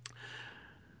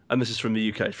this is from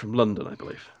the UK, from London, I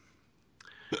believe.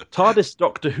 TARDIS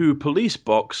Doctor Who police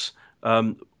box,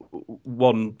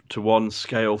 1:1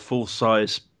 scale, full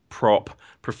size. Prop,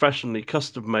 professionally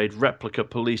custom-made replica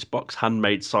police box,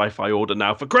 handmade sci-fi order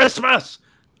now for Christmas.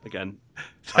 Again,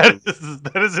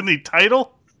 that is in the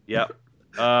title. Yep.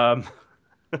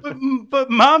 But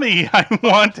mommy, I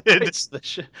wanted. It's the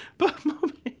shit. But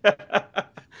mommy. The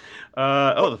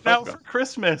now for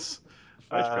Christmas.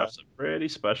 Photographs are pretty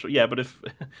special. Yeah, but if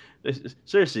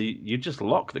seriously, you just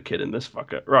lock the kid in this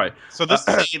fucker, right? So this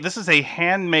is a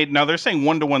handmade. Now they're saying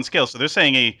 1:1 scale, so they're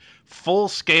saying a full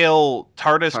scale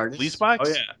TARDIS police box.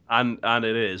 Oh yeah, and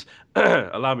it is.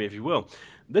 Allow me, if you will.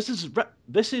 This is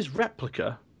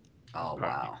replica. Oh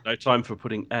wow! No time for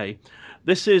putting A.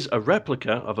 This is a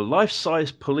replica of a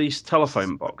life-size police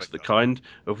telephone box, the kind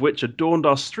of which adorned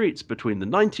our streets between the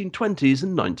 1920s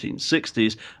and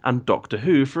 1960s, and Doctor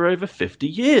Who for over 50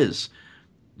 years.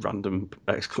 Random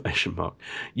exclamation mark.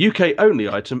 UK only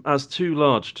item as too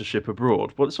large to ship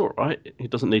abroad. Well, it's all right.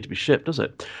 It doesn't need to be shipped, does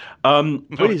it?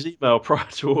 Please email prior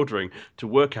to ordering to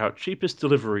work out cheapest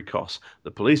delivery costs.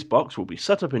 The police box will be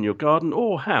set up in your garden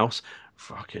or house.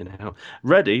 Fucking hell.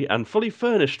 Ready and fully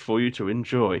furnished for you to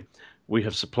enjoy. We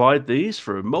have supplied these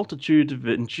for a multitude of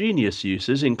ingenious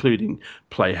uses, including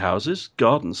playhouses,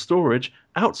 garden storage,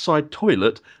 outside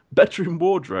toilet, bedroom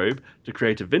wardrobe to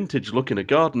create a vintage look in a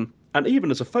garden, and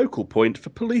even as a focal point for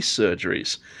police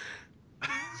surgeries.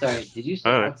 Sorry, did you say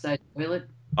outside toilet?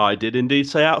 I did indeed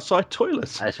say outside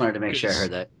toilet. I just wanted to make sure I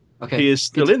heard that. Okay. He is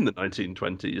still in the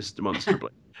 1920s,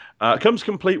 demonstrably. Comes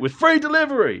complete with free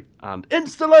delivery and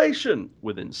installation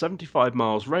within 75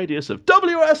 miles radius of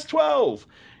WS12.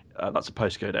 That's a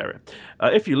postcode area.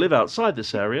 If you live outside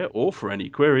this area or for any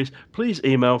queries, please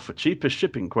email for cheapest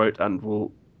shipping quote and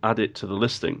we'll add it to the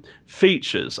listing.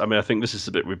 Features. I mean, I think this is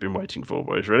the bit we've been waiting for,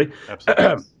 boys, really.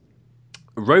 Absolutely.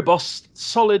 Robust,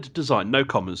 solid design. No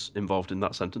commas involved in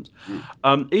that sentence.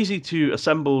 Easy to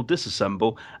assemble,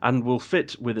 disassemble, and will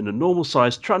fit within a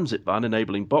normal-sized transit van,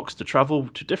 enabling Box to travel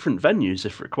to different venues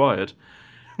if required.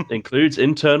 Includes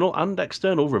internal and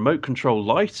external remote control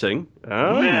lighting.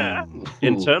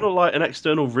 Internal light and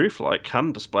external roof light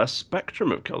can display a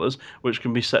spectrum of colours, which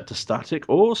can be set to static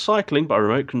or cycling by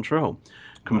remote control.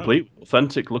 Complete with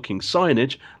authentic-looking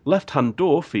signage. Left-hand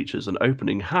door features an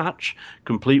opening hatch,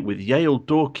 complete with Yale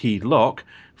door key lock.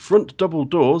 Front double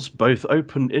doors, both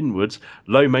open inwards.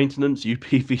 Low maintenance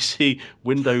UPVC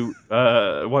window,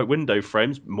 white window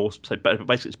frames.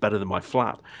 Basically, it's better than my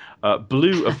flat.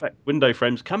 Blue effect window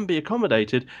frames can be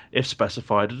accommodated if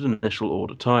specified at initial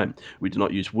order time. We do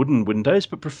not use wooden windows,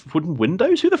 but wooden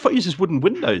windows? Who the fuck uses wooden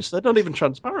windows? They're not even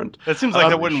transparent. That seems like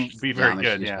that wouldn't be very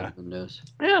good. Yeah.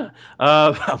 Yeah.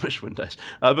 Amish windows.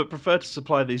 But prefer to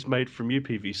supply these made from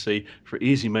UPVC for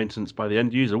easy maintenance by the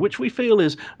end user, which we feel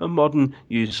is a modern,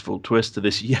 useful twist to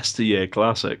this yesteryear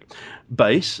classic.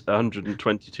 Base,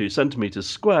 122 centimeters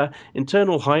square.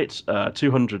 Internal height,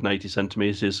 280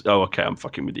 centimeters. Oh, okay, I'm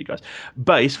fucking with you guys.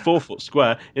 Base, 4 foot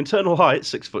square. Internal height,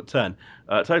 6'10".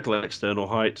 Total external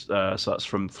height, so that's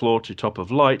from floor to top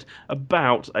of light,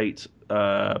 about 8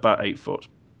 foot.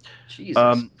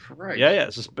 Jesus Christ. Yeah,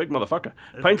 it's a big motherfucker.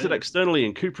 That's painted big. Externally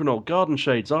in Cuprinol Garden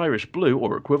Shades Irish Blue,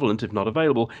 or equivalent if not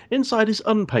available. Inside is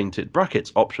unpainted,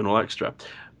 brackets, optional extra.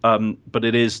 But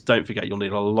it is, don't forget, you'll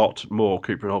need a lot more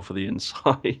Cuprinol for the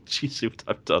inside. You see what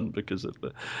I've done because of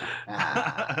the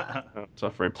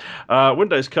tough room.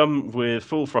 Windows come with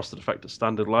full frosted effective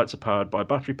standard. Lights are powered by a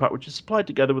battery pack, which is supplied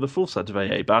together with a full set of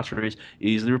AA batteries,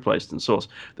 easily replaced in source.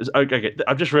 Okay,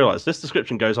 I've just realised this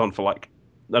description goes on for like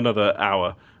another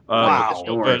hour. Wow!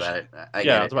 Don't worry about it.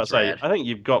 I was about to say. I think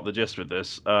you've got the gist with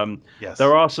this. Yes.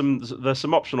 There's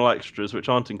some optional extras which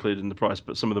aren't included in the price,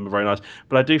 but some of them are very nice.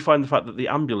 But I do find the fact that the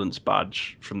ambulance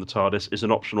badge from the TARDIS is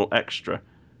an optional extra,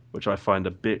 which I find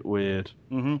a bit weird.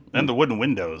 Mm-hmm. And the wooden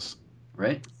windows.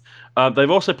 Right.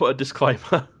 They've also put a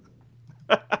disclaimer.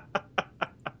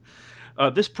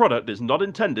 This product is not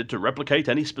intended to replicate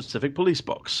any specific police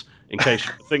box, in case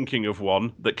you're thinking of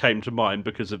one that came to mind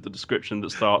because of the description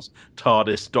that starts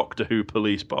TARDIS Doctor Who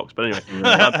police box. But anyway,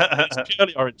 it's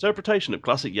purely our interpretation of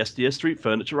classic yesteryear street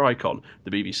furniture icon.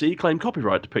 The BBC claim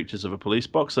copyright to pictures of a police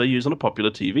box they use on a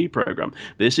popular TV programme.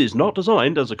 This is not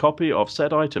designed as a copy of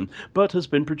said item, but has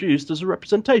been produced as a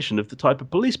representation of the type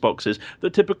of police boxes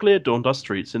that typically adorned our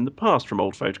streets in the past from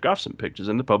old photographs and pictures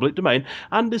in the public domain,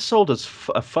 and is sold as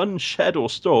a fun shed or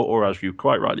store, or as you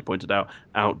quite rightly pointed out,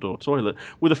 outdoor toilet,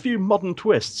 with a few modern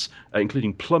twists,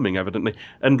 including plumbing evidently,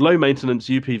 and low maintenance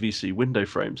UPVC window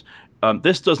frames.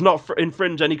 This does not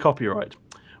infringe any copyright.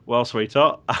 Well,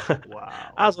 sweetheart, wow.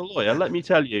 As a lawyer, let me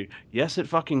tell you, yes, it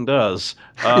fucking does.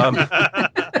 And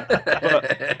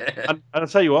I'll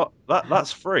tell you what,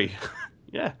 that's free.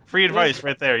 Yeah, free advice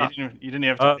right there. You didn't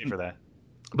have to pay for that.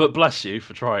 But bless you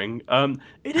for trying.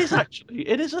 It is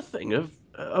a thing of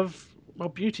well,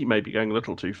 beauty may be going a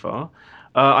little too far.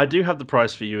 I do have the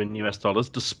price for you in US dollars,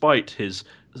 despite his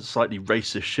slightly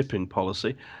racist shipping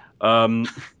policy. Yeah,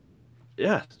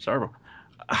 it's terrible.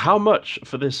 How much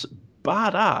for this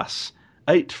badass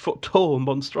 8-foot-tall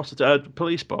monstrosity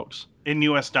police box? In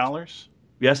US dollars?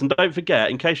 Yes, and don't forget,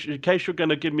 in case you're going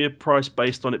to give me a price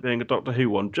based on it being a Doctor Who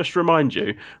one, just remind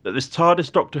you that this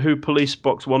TARDIS Doctor Who police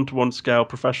box 1-to-1 scale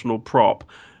professional prop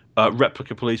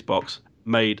replica police box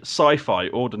made sci-fi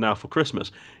order now for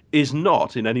Christmas is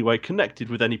not in any way connected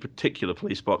with any particular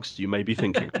police box you may be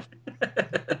thinking of.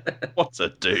 What a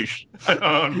douche.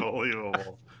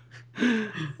 Unbelievable.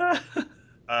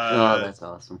 That's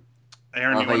awesome.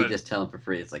 Aaron, you just tell him for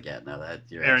free. It's like, yeah, no, that.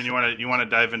 Aaron, you want to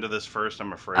dive into this first?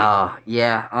 I'm afraid. Oh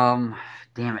yeah.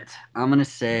 Damn it. I'm gonna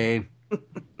say.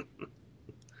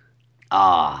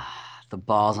 The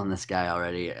balls on this guy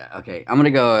already. Okay, I'm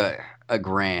gonna go a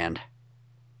grand.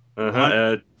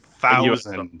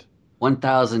 1,000.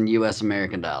 1,000 US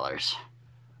American dollars.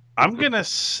 I'm gonna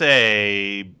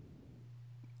say.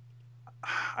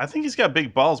 I think he's got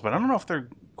big balls, but I don't know if they're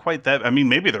quite that. I mean,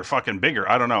 maybe they're fucking bigger.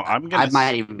 I don't know. I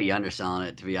might even be underselling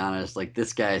it, to be honest. Like,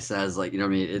 this guy says, like, you know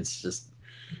what I mean? It's just,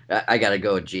 I gotta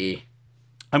go G.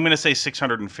 I'm gonna say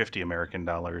 650 American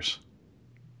dollars.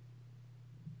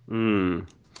 Oh.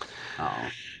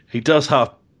 He does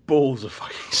have balls of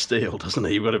fucking steel, doesn't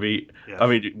he? You've got to be. Yeah. I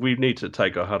mean, we need to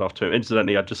take our hat off to him.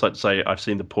 Incidentally, I'd just like to say I've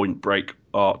seen the Point Break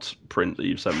art print that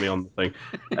you've sent me on the thing.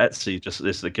 Etsy just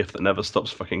is the gift that never stops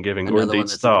fucking giving, or indeed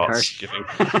starts giving.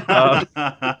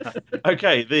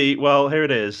 Okay, here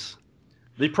it is.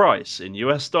 The price in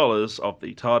US dollars of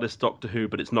the TARDIS Doctor Who,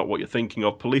 but it's not what you're thinking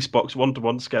of. Police box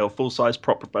 1-to-1 scale, full size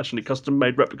prop, professionally custom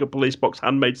made replica police box,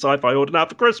 handmade sci-fi order now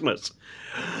for Christmas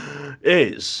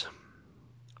is.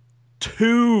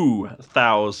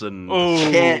 2,000.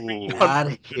 Get me out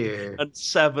of here. And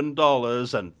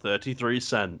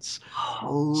 $7.33.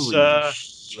 Holy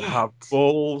shit. You have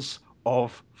balls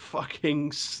of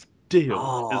fucking steel.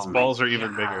 Oh, his balls are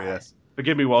even bigger, yes.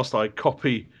 Forgive me whilst I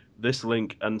copy this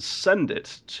link and send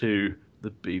it to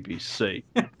the BBC.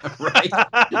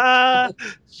 Right.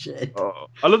 Shit.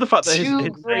 I love the fact that his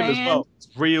name as well. It's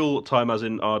real time, as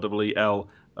in RWL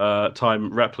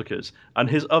time replicas, and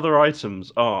his other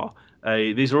items are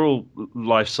these are all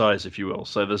life size, if you will.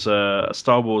 So there's a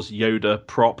Star Wars Yoda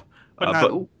prop,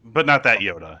 but not that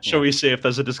Yoda. Shall we see if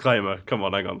there's a disclaimer? Come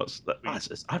on, hang on. I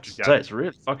have to say, it's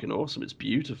really fucking awesome. It's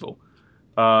beautiful.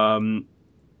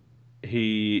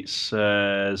 He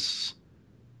says,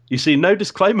 "You see, no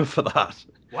disclaimer for that."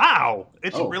 Wow,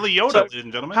 it's really Yoda, ladies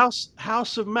and gentlemen.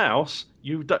 House of Mouse,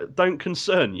 you don't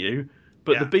concern you.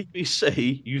 But the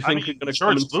BBC, you think are going to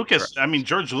George Lucas? I mean,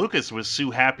 George Lucas was so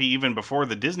happy even before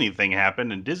the Disney thing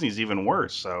happened, and Disney's even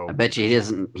worse. So I bet you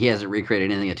he hasn't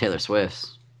recreated anything of Taylor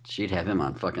Swift's. She'd have him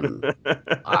on fucking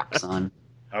lock, son.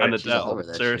 And Adele,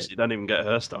 seriously, don't even get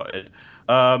her started.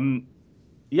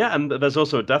 Yeah, and there's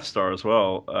also a Death Star as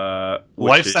well.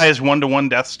 Life-size 1-to-1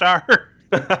 Death Star.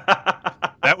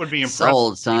 That would be impressive.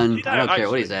 Sold, son. I don't care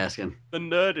what he's asking. The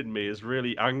nerd in me is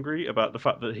really angry about the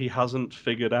fact that he hasn't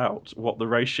figured out what the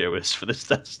ratio is for this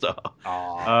Death Star.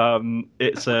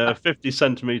 It's a 50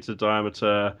 centimeter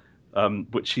diameter,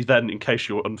 which he then, in case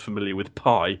you're unfamiliar with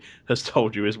pi, has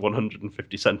told you is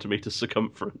 150 centimeters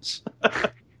circumference.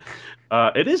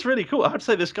 It is really cool. I'd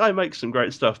say this guy makes some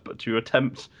great stuff, but to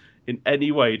attempt in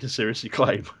any way to seriously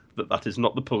claim that is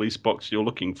not the police box you're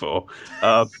looking for,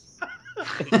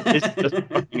 it's just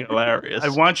fucking hilarious. I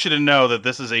want you to know that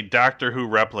this is a Doctor Who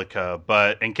replica,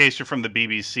 but in case you're from the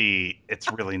BBC,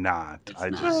 it's really not.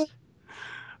 So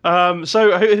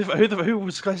who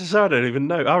was closest? I don't even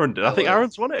know. Aaron did. I think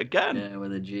Aaron's won it again. Yeah,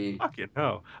 with a G. Fucking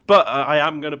hell! But I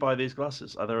am going to buy these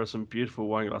glasses. There are some beautiful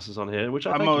wine glasses on here, which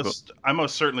I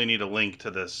most certainly need a link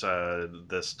to this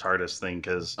this TARDIS thing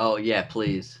because. Oh yeah,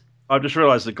 please. I've just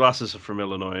realised the glasses are from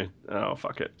Illinois. Oh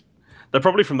fuck it. They're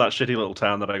probably from that shitty little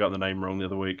town that I got the name wrong the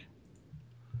other week.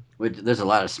 There's a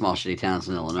lot of small shitty towns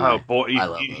in Illinois. Oh boy,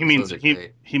 he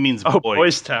means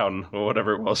Boys Town or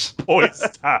whatever it was. Boys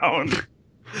Town.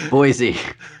 Boise.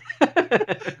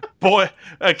 Boy,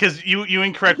 because you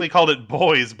incorrectly called it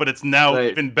Boys, but it's now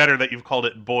even better that you've called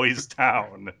it Boys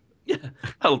Town. Yeah,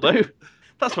 that'll do.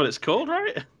 That's what it's called,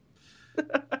 right?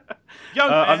 Young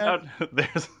man,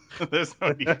 there's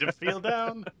no need to feel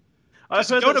down. Just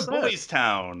go to Boys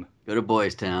Town. Go to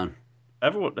Boys Town.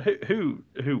 Everyone, who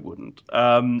wouldn't?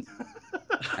 I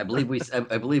believe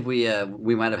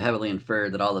we might have heavily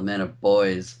inferred that all the men of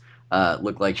Boys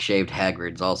look like shaved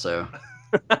Hagrids. Also,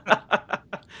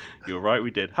 you're right.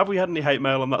 We did. Have we had any hate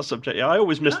mail on that subject? Yeah, I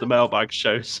always miss the mailbag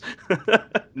shows.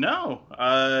 No,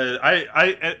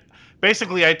 I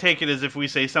basically I take it as if we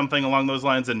say something along those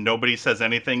lines and nobody says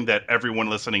anything, that everyone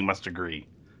listening must agree.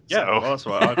 Yeah, well, that's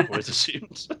what I've always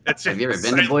assumed. Have you ever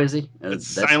been to Boise? It's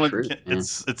silent.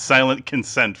 It's silent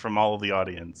consent from all of the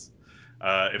audience.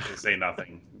 If they say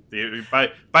nothing,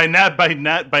 by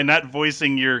not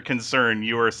voicing your concern,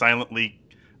 you are silently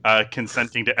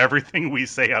consenting to everything we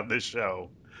say on this show.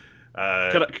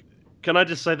 Can I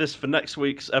just say this for next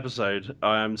week's episode?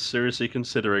 I am seriously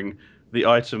considering the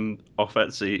item off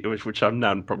Etsy, which I'm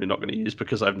now probably not going to use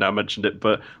because I've now mentioned it,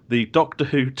 but the Doctor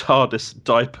Who TARDIS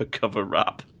diaper cover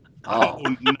wrap. Oh,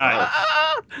 nice.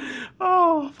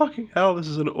 Oh, fucking hell, this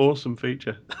is an awesome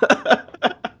feature.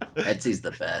 Etsy's the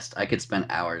best. I could spend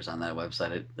hours on that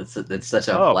website. It's such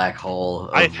a black hole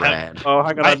of rad. Oh,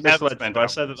 hang on, I misled you. I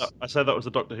said that was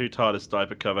a Doctor Who TARDIS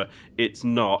diaper cover. It's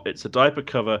not. It's a diaper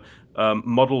cover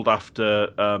modelled after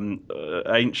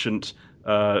ancient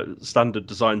standard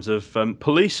designs of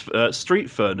police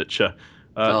street furniture.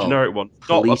 Generic one.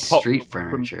 Police street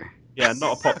furniture. Yeah,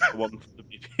 not a popular one for the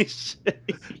BBC.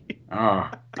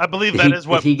 I believe that is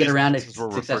what. Did he get around it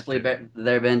successfully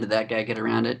there, Ben? Did that guy get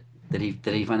around it? Did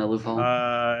he find a loophole?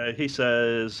 He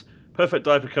says, perfect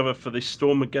diaper cover for the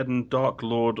Stormageddon Dark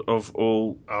Lord of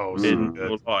all in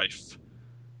your life.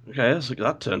 Okay,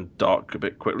 that turned dark a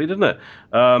bit quickly, didn't it?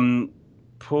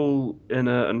 Pull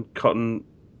inner and cotton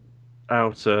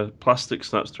outer, plastic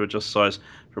snaps to adjust size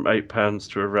from £8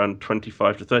 to around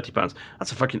 £25 to £30.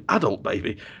 That's a fucking adult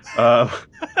baby.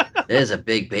 There's a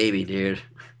big baby, dude.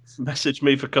 Message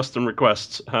me for custom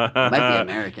requests. Might be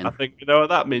American. I think you know what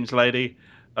that means, lady.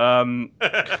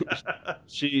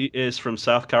 She is from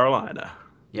South Carolina.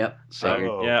 Yep.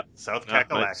 So South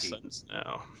Kakalaki.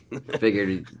 Now.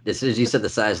 Figured as soon as you said the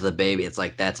size of the baby, it's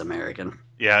like that's American.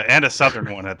 Yeah, and a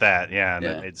southern one at that. Yeah, and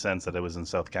it made sense that it was in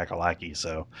South Kakalaki.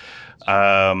 So,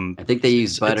 I think they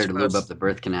use butter to lube up the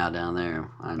birth canal down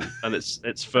there. And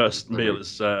its first meal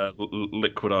is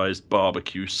liquidized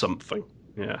barbecue something.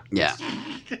 Yeah. Yeah.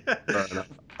 Fair enough.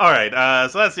 All right.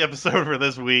 So that's the episode for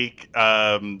this week.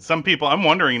 Some people, I'm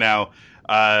wondering now.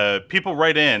 People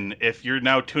write in if you're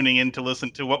now tuning in to listen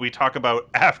to what we talk about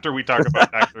after we talk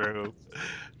about Doctor Who,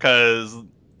 because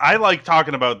I like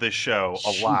talking about this show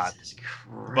a lot,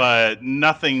 but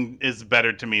nothing is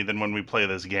better to me than when we play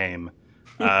this game.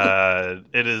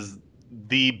 It is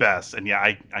the best, and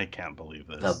I can't believe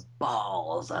this. The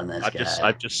balls on this guy.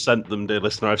 I've just sent them, dear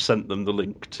listener. I've sent them the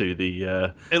link to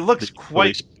the. It looks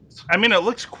quite. I mean, it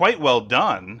looks quite well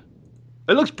done.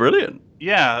 It looks brilliant.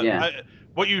 Yeah.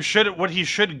 What he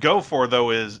should go for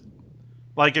though is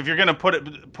Like if you're gonna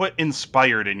put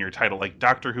inspired in your title, like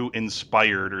Doctor Who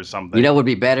inspired or something. You know what would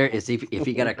be better is if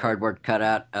he got a cardboard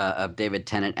cutout of David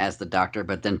Tennant as the Doctor,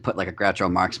 but then put like a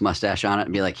Groucho Marx mustache on it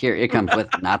and be like, here, it comes with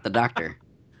not the Doctor.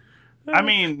 I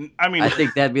mean, I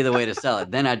think that'd be the way to sell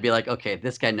it. Then I'd be like, okay,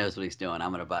 this guy knows what he's doing.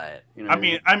 I'm gonna buy it. You know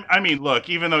I mean, look,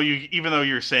 even though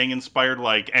you're saying inspired,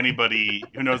 like anybody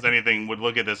who knows anything would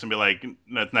look at this and be like,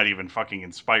 that's not even fucking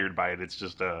inspired by it. It's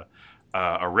just a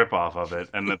ripoff of it,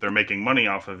 and that they're making money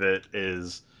off of it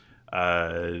is,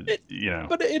 you know.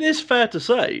 But it is fair to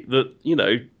say that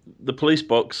the police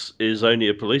box is only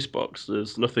a police box.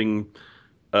 There's nothing.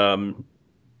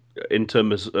 In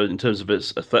terms of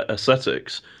its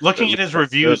aesthetics. Looking at his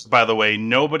reviews, by the way,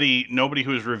 nobody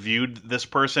who has reviewed this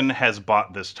person has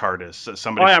bought this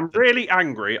TARDIS. I am really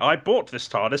angry. I bought this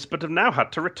TARDIS, but have now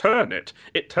had to return it.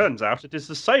 It turns out it is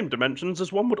the same dimensions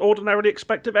as one would ordinarily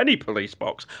expect of any police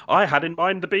box. I had in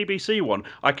mind the BBC one.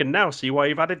 I can now see why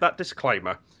you've added that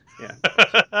disclaimer.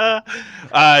 Yeah.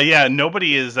 Yeah.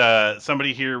 Nobody is.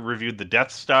 Somebody here reviewed the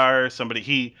Death Star.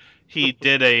 He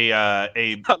did I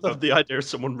love the idea of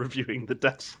someone reviewing the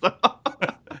Death Star.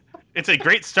 It's a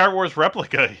great Star Wars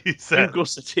replica, he said. Google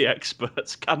City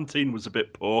experts. Canteen was a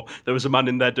bit poor. There was a man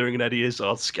in there doing an Eddie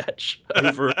Izzard sketch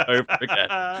over and over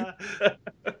again.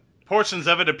 Portions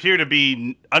of it appear to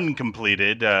be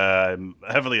uncompleted. I'm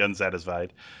heavily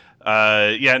unsatisfied.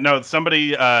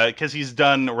 Somebody, because he's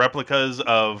done replicas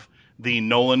of the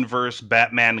Nolanverse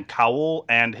Batman cowl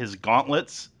and his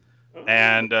gauntlets.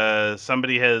 And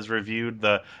somebody has reviewed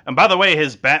and by the way,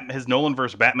 his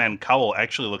Nolanverse Batman cowl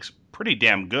actually looks pretty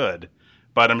damn good,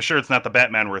 but I'm sure it's not the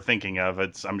Batman we're thinking of.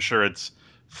 I'm sure it's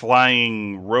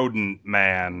Flying Rodent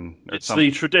Man. It's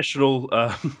the traditional,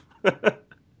 the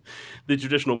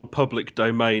traditional public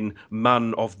domain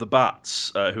Man of the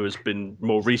Bats, who has been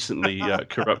more recently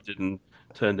corrupted and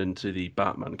turned into the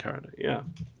Batman character. Yeah.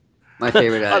 My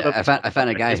favorite. I found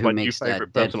a guy who makes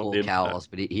Deadpool cowls,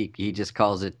 but he just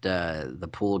calls it the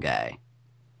pool guy.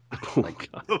 Like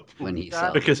when he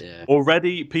sells because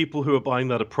already people who are buying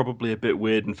that are probably a bit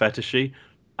weird and fetishy,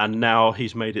 and now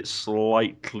he's made it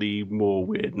slightly more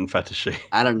weird and fetishy.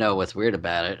 I don't know what's weird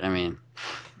about it. I mean,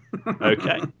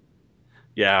 okay.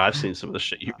 Yeah, I've seen some of the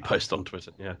shit you post on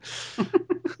Twitter. Yeah.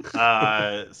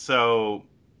 So.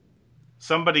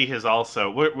 Somebody has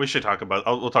also. We should talk about.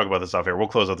 We'll talk about this off here. We'll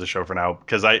close out the show for now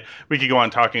because we could go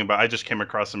on talking about. I just came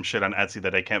across some shit on Etsy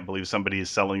that I can't believe somebody is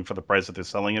selling for the price that they're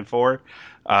selling it for.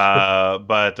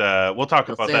 But we'll talk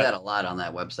about say that a lot on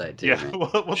that website too.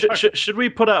 Yeah, should we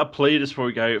put out a plea just before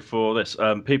we go for this?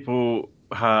 People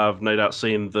have no doubt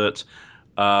seen that.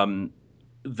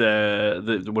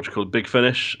 The what you call Big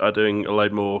Finish are doing a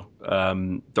load more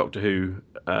Doctor Who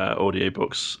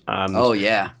audiobooks, and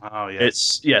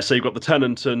it's so you've got the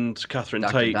Tennant and Catherine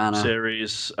Tate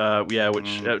series,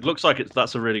 which it looks like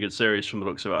that's a really good series from the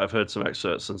looks of it. I've heard some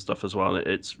excerpts and stuff as well, and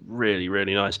it's really,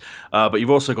 really nice. But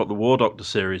you've also got the War Doctor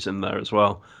series in there as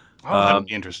well. Oh, that'd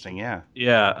be interesting, yeah.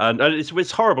 Yeah, and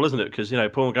it's horrible, isn't it? Because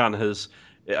Paul McGann has.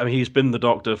 I mean, he's been the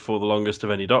Doctor for the longest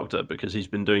of any Doctor because he's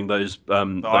been doing those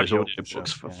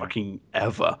audiobooks for fucking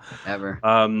ever. But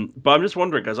I'm just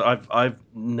wondering, because I've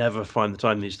never find the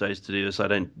time these days to do this. I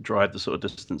don't drive the sort of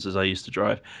distances I used to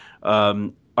drive.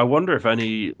 I wonder if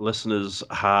any listeners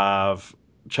have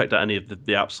checked out any of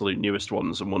the absolute newest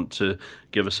ones and want to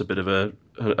give us a bit of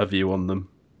a view on them.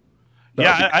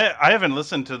 I haven't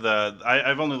listened to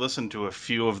I've only listened to a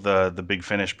few of the Big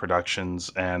Finish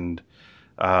productions, and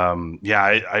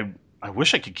I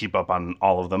wish I could keep up on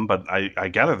all of them, but I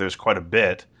gather there's quite a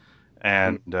bit.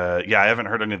 And I haven't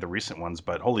heard any of the recent ones,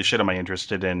 but holy shit, am I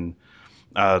interested in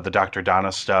the Dr.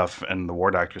 Donna stuff, and the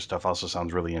War Doctor stuff also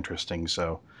sounds really interesting.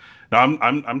 So no,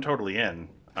 I'm totally in.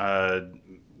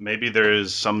 Maybe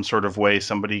there's some sort of way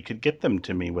somebody could get them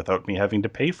to me without me having to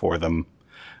pay for them.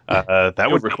 That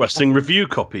would requesting review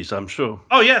copies, I'm sure.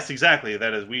 Oh yes, exactly.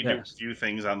 That is, we do review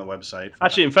things on the website.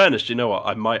 Actually, in fairness, do you know what?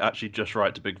 I might actually just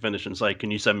write to Big Finish and say, "Can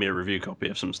you send me a review copy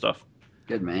of some stuff?"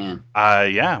 Good man.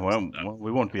 Well,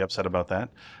 we won't be upset about that.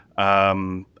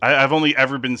 I've only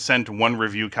ever been sent one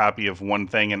review copy of one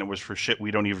thing, and it was for shit we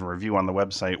don't even review on the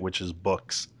website, which is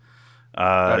books.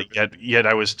 Yet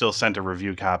I was still sent a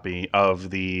review copy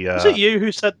of the. Was it you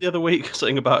who said the other week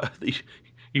something about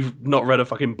you've not read a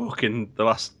fucking book in the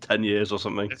last 10 years or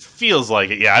something? It feels like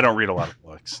it. Yeah, I don't read a lot of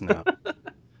books. No.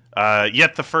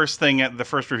 Yet the first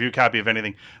review copy of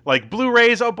anything, like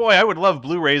Blu-rays, oh boy, I would love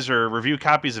Blu-rays or review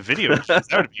copies of video games.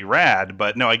 That would be rad.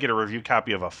 But no, I get a review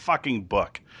copy of a fucking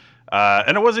book.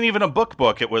 And it wasn't even a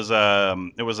book. It was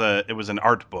an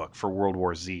art book for World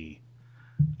War Z.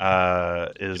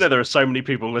 Is there are so many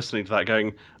people listening to that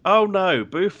going, "Oh no,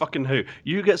 boo fucking who?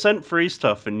 You get sent free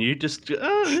stuff and you just."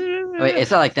 Wait,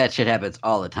 it's not like that shit happens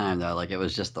all the time though. Like it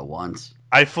was just the once.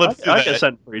 I flipped. I get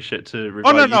sent free shit to.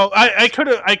 Oh no! I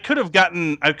could have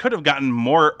gotten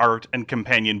more art and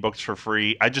companion books for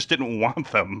free. I just didn't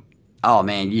want them. Oh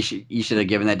man, you should have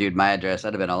given that dude my address.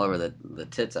 I'd have been all over the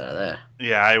tits out of there.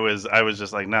 Yeah, I was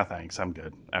just like, no thanks, I'm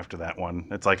good after that one.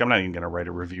 It's like I'm not even gonna write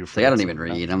a review for. I don't even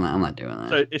read. I'm not doing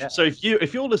that. So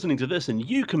if you're listening to this and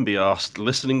you can be asked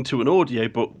listening to an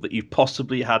audiobook that you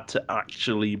possibly had to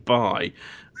actually buy,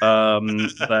 then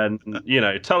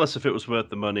tell us if it was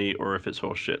worth the money or if it's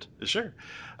horseshit. Sure.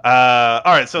 All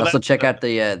right. So also check out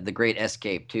the Great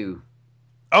Escape too.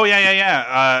 Oh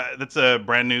yeah. That's a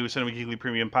brand new Cinema Geekly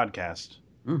Premium podcast.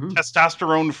 Mm-hmm.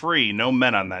 Testosterone free, no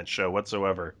men on that show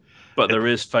whatsoever. But there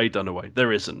is Faye Dunaway.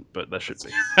 There isn't, but there should be.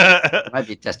 Might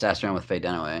be testosterone with Faye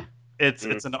Dunaway. It's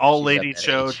an all ladies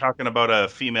show talking about a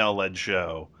female led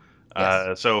show.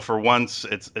 Yes. So for once,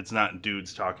 it's not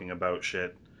dudes talking about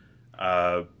shit.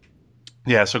 So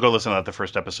go listen to that. The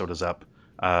first episode is up.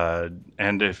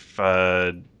 And if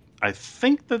I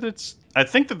think that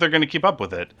they're going to keep up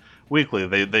with it weekly.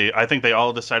 I think they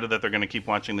all decided that they're going to keep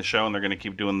watching the show and they're going to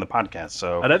keep doing the podcast.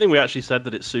 So I don't think we actually said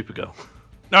that it's Supergirl.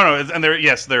 No, and they're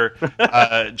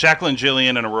Jacqueline,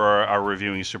 Jillian, and Aurora are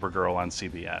reviewing Supergirl on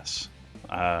CBS.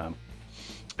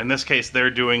 In this case, they're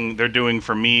doing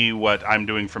for me what I'm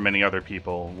doing for many other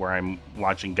people, where I'm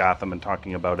watching Gotham and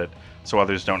talking about it, so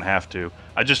others don't have to.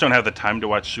 I just don't have the time to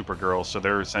watch Supergirl, so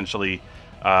they're essentially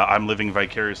I'm living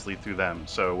vicariously through them.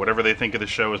 So whatever they think of the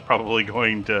show is probably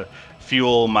going to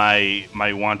fuel my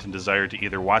want and desire to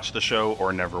either watch the show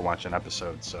or never watch an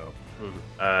episode. So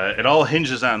it all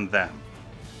hinges on them.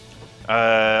 All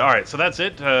right, so that's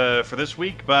it for this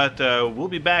week, but we'll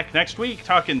be back next week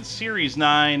talking Series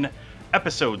 9,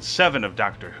 Episode 7 of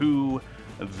Doctor Who,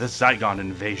 The Zygon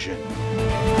Invasion.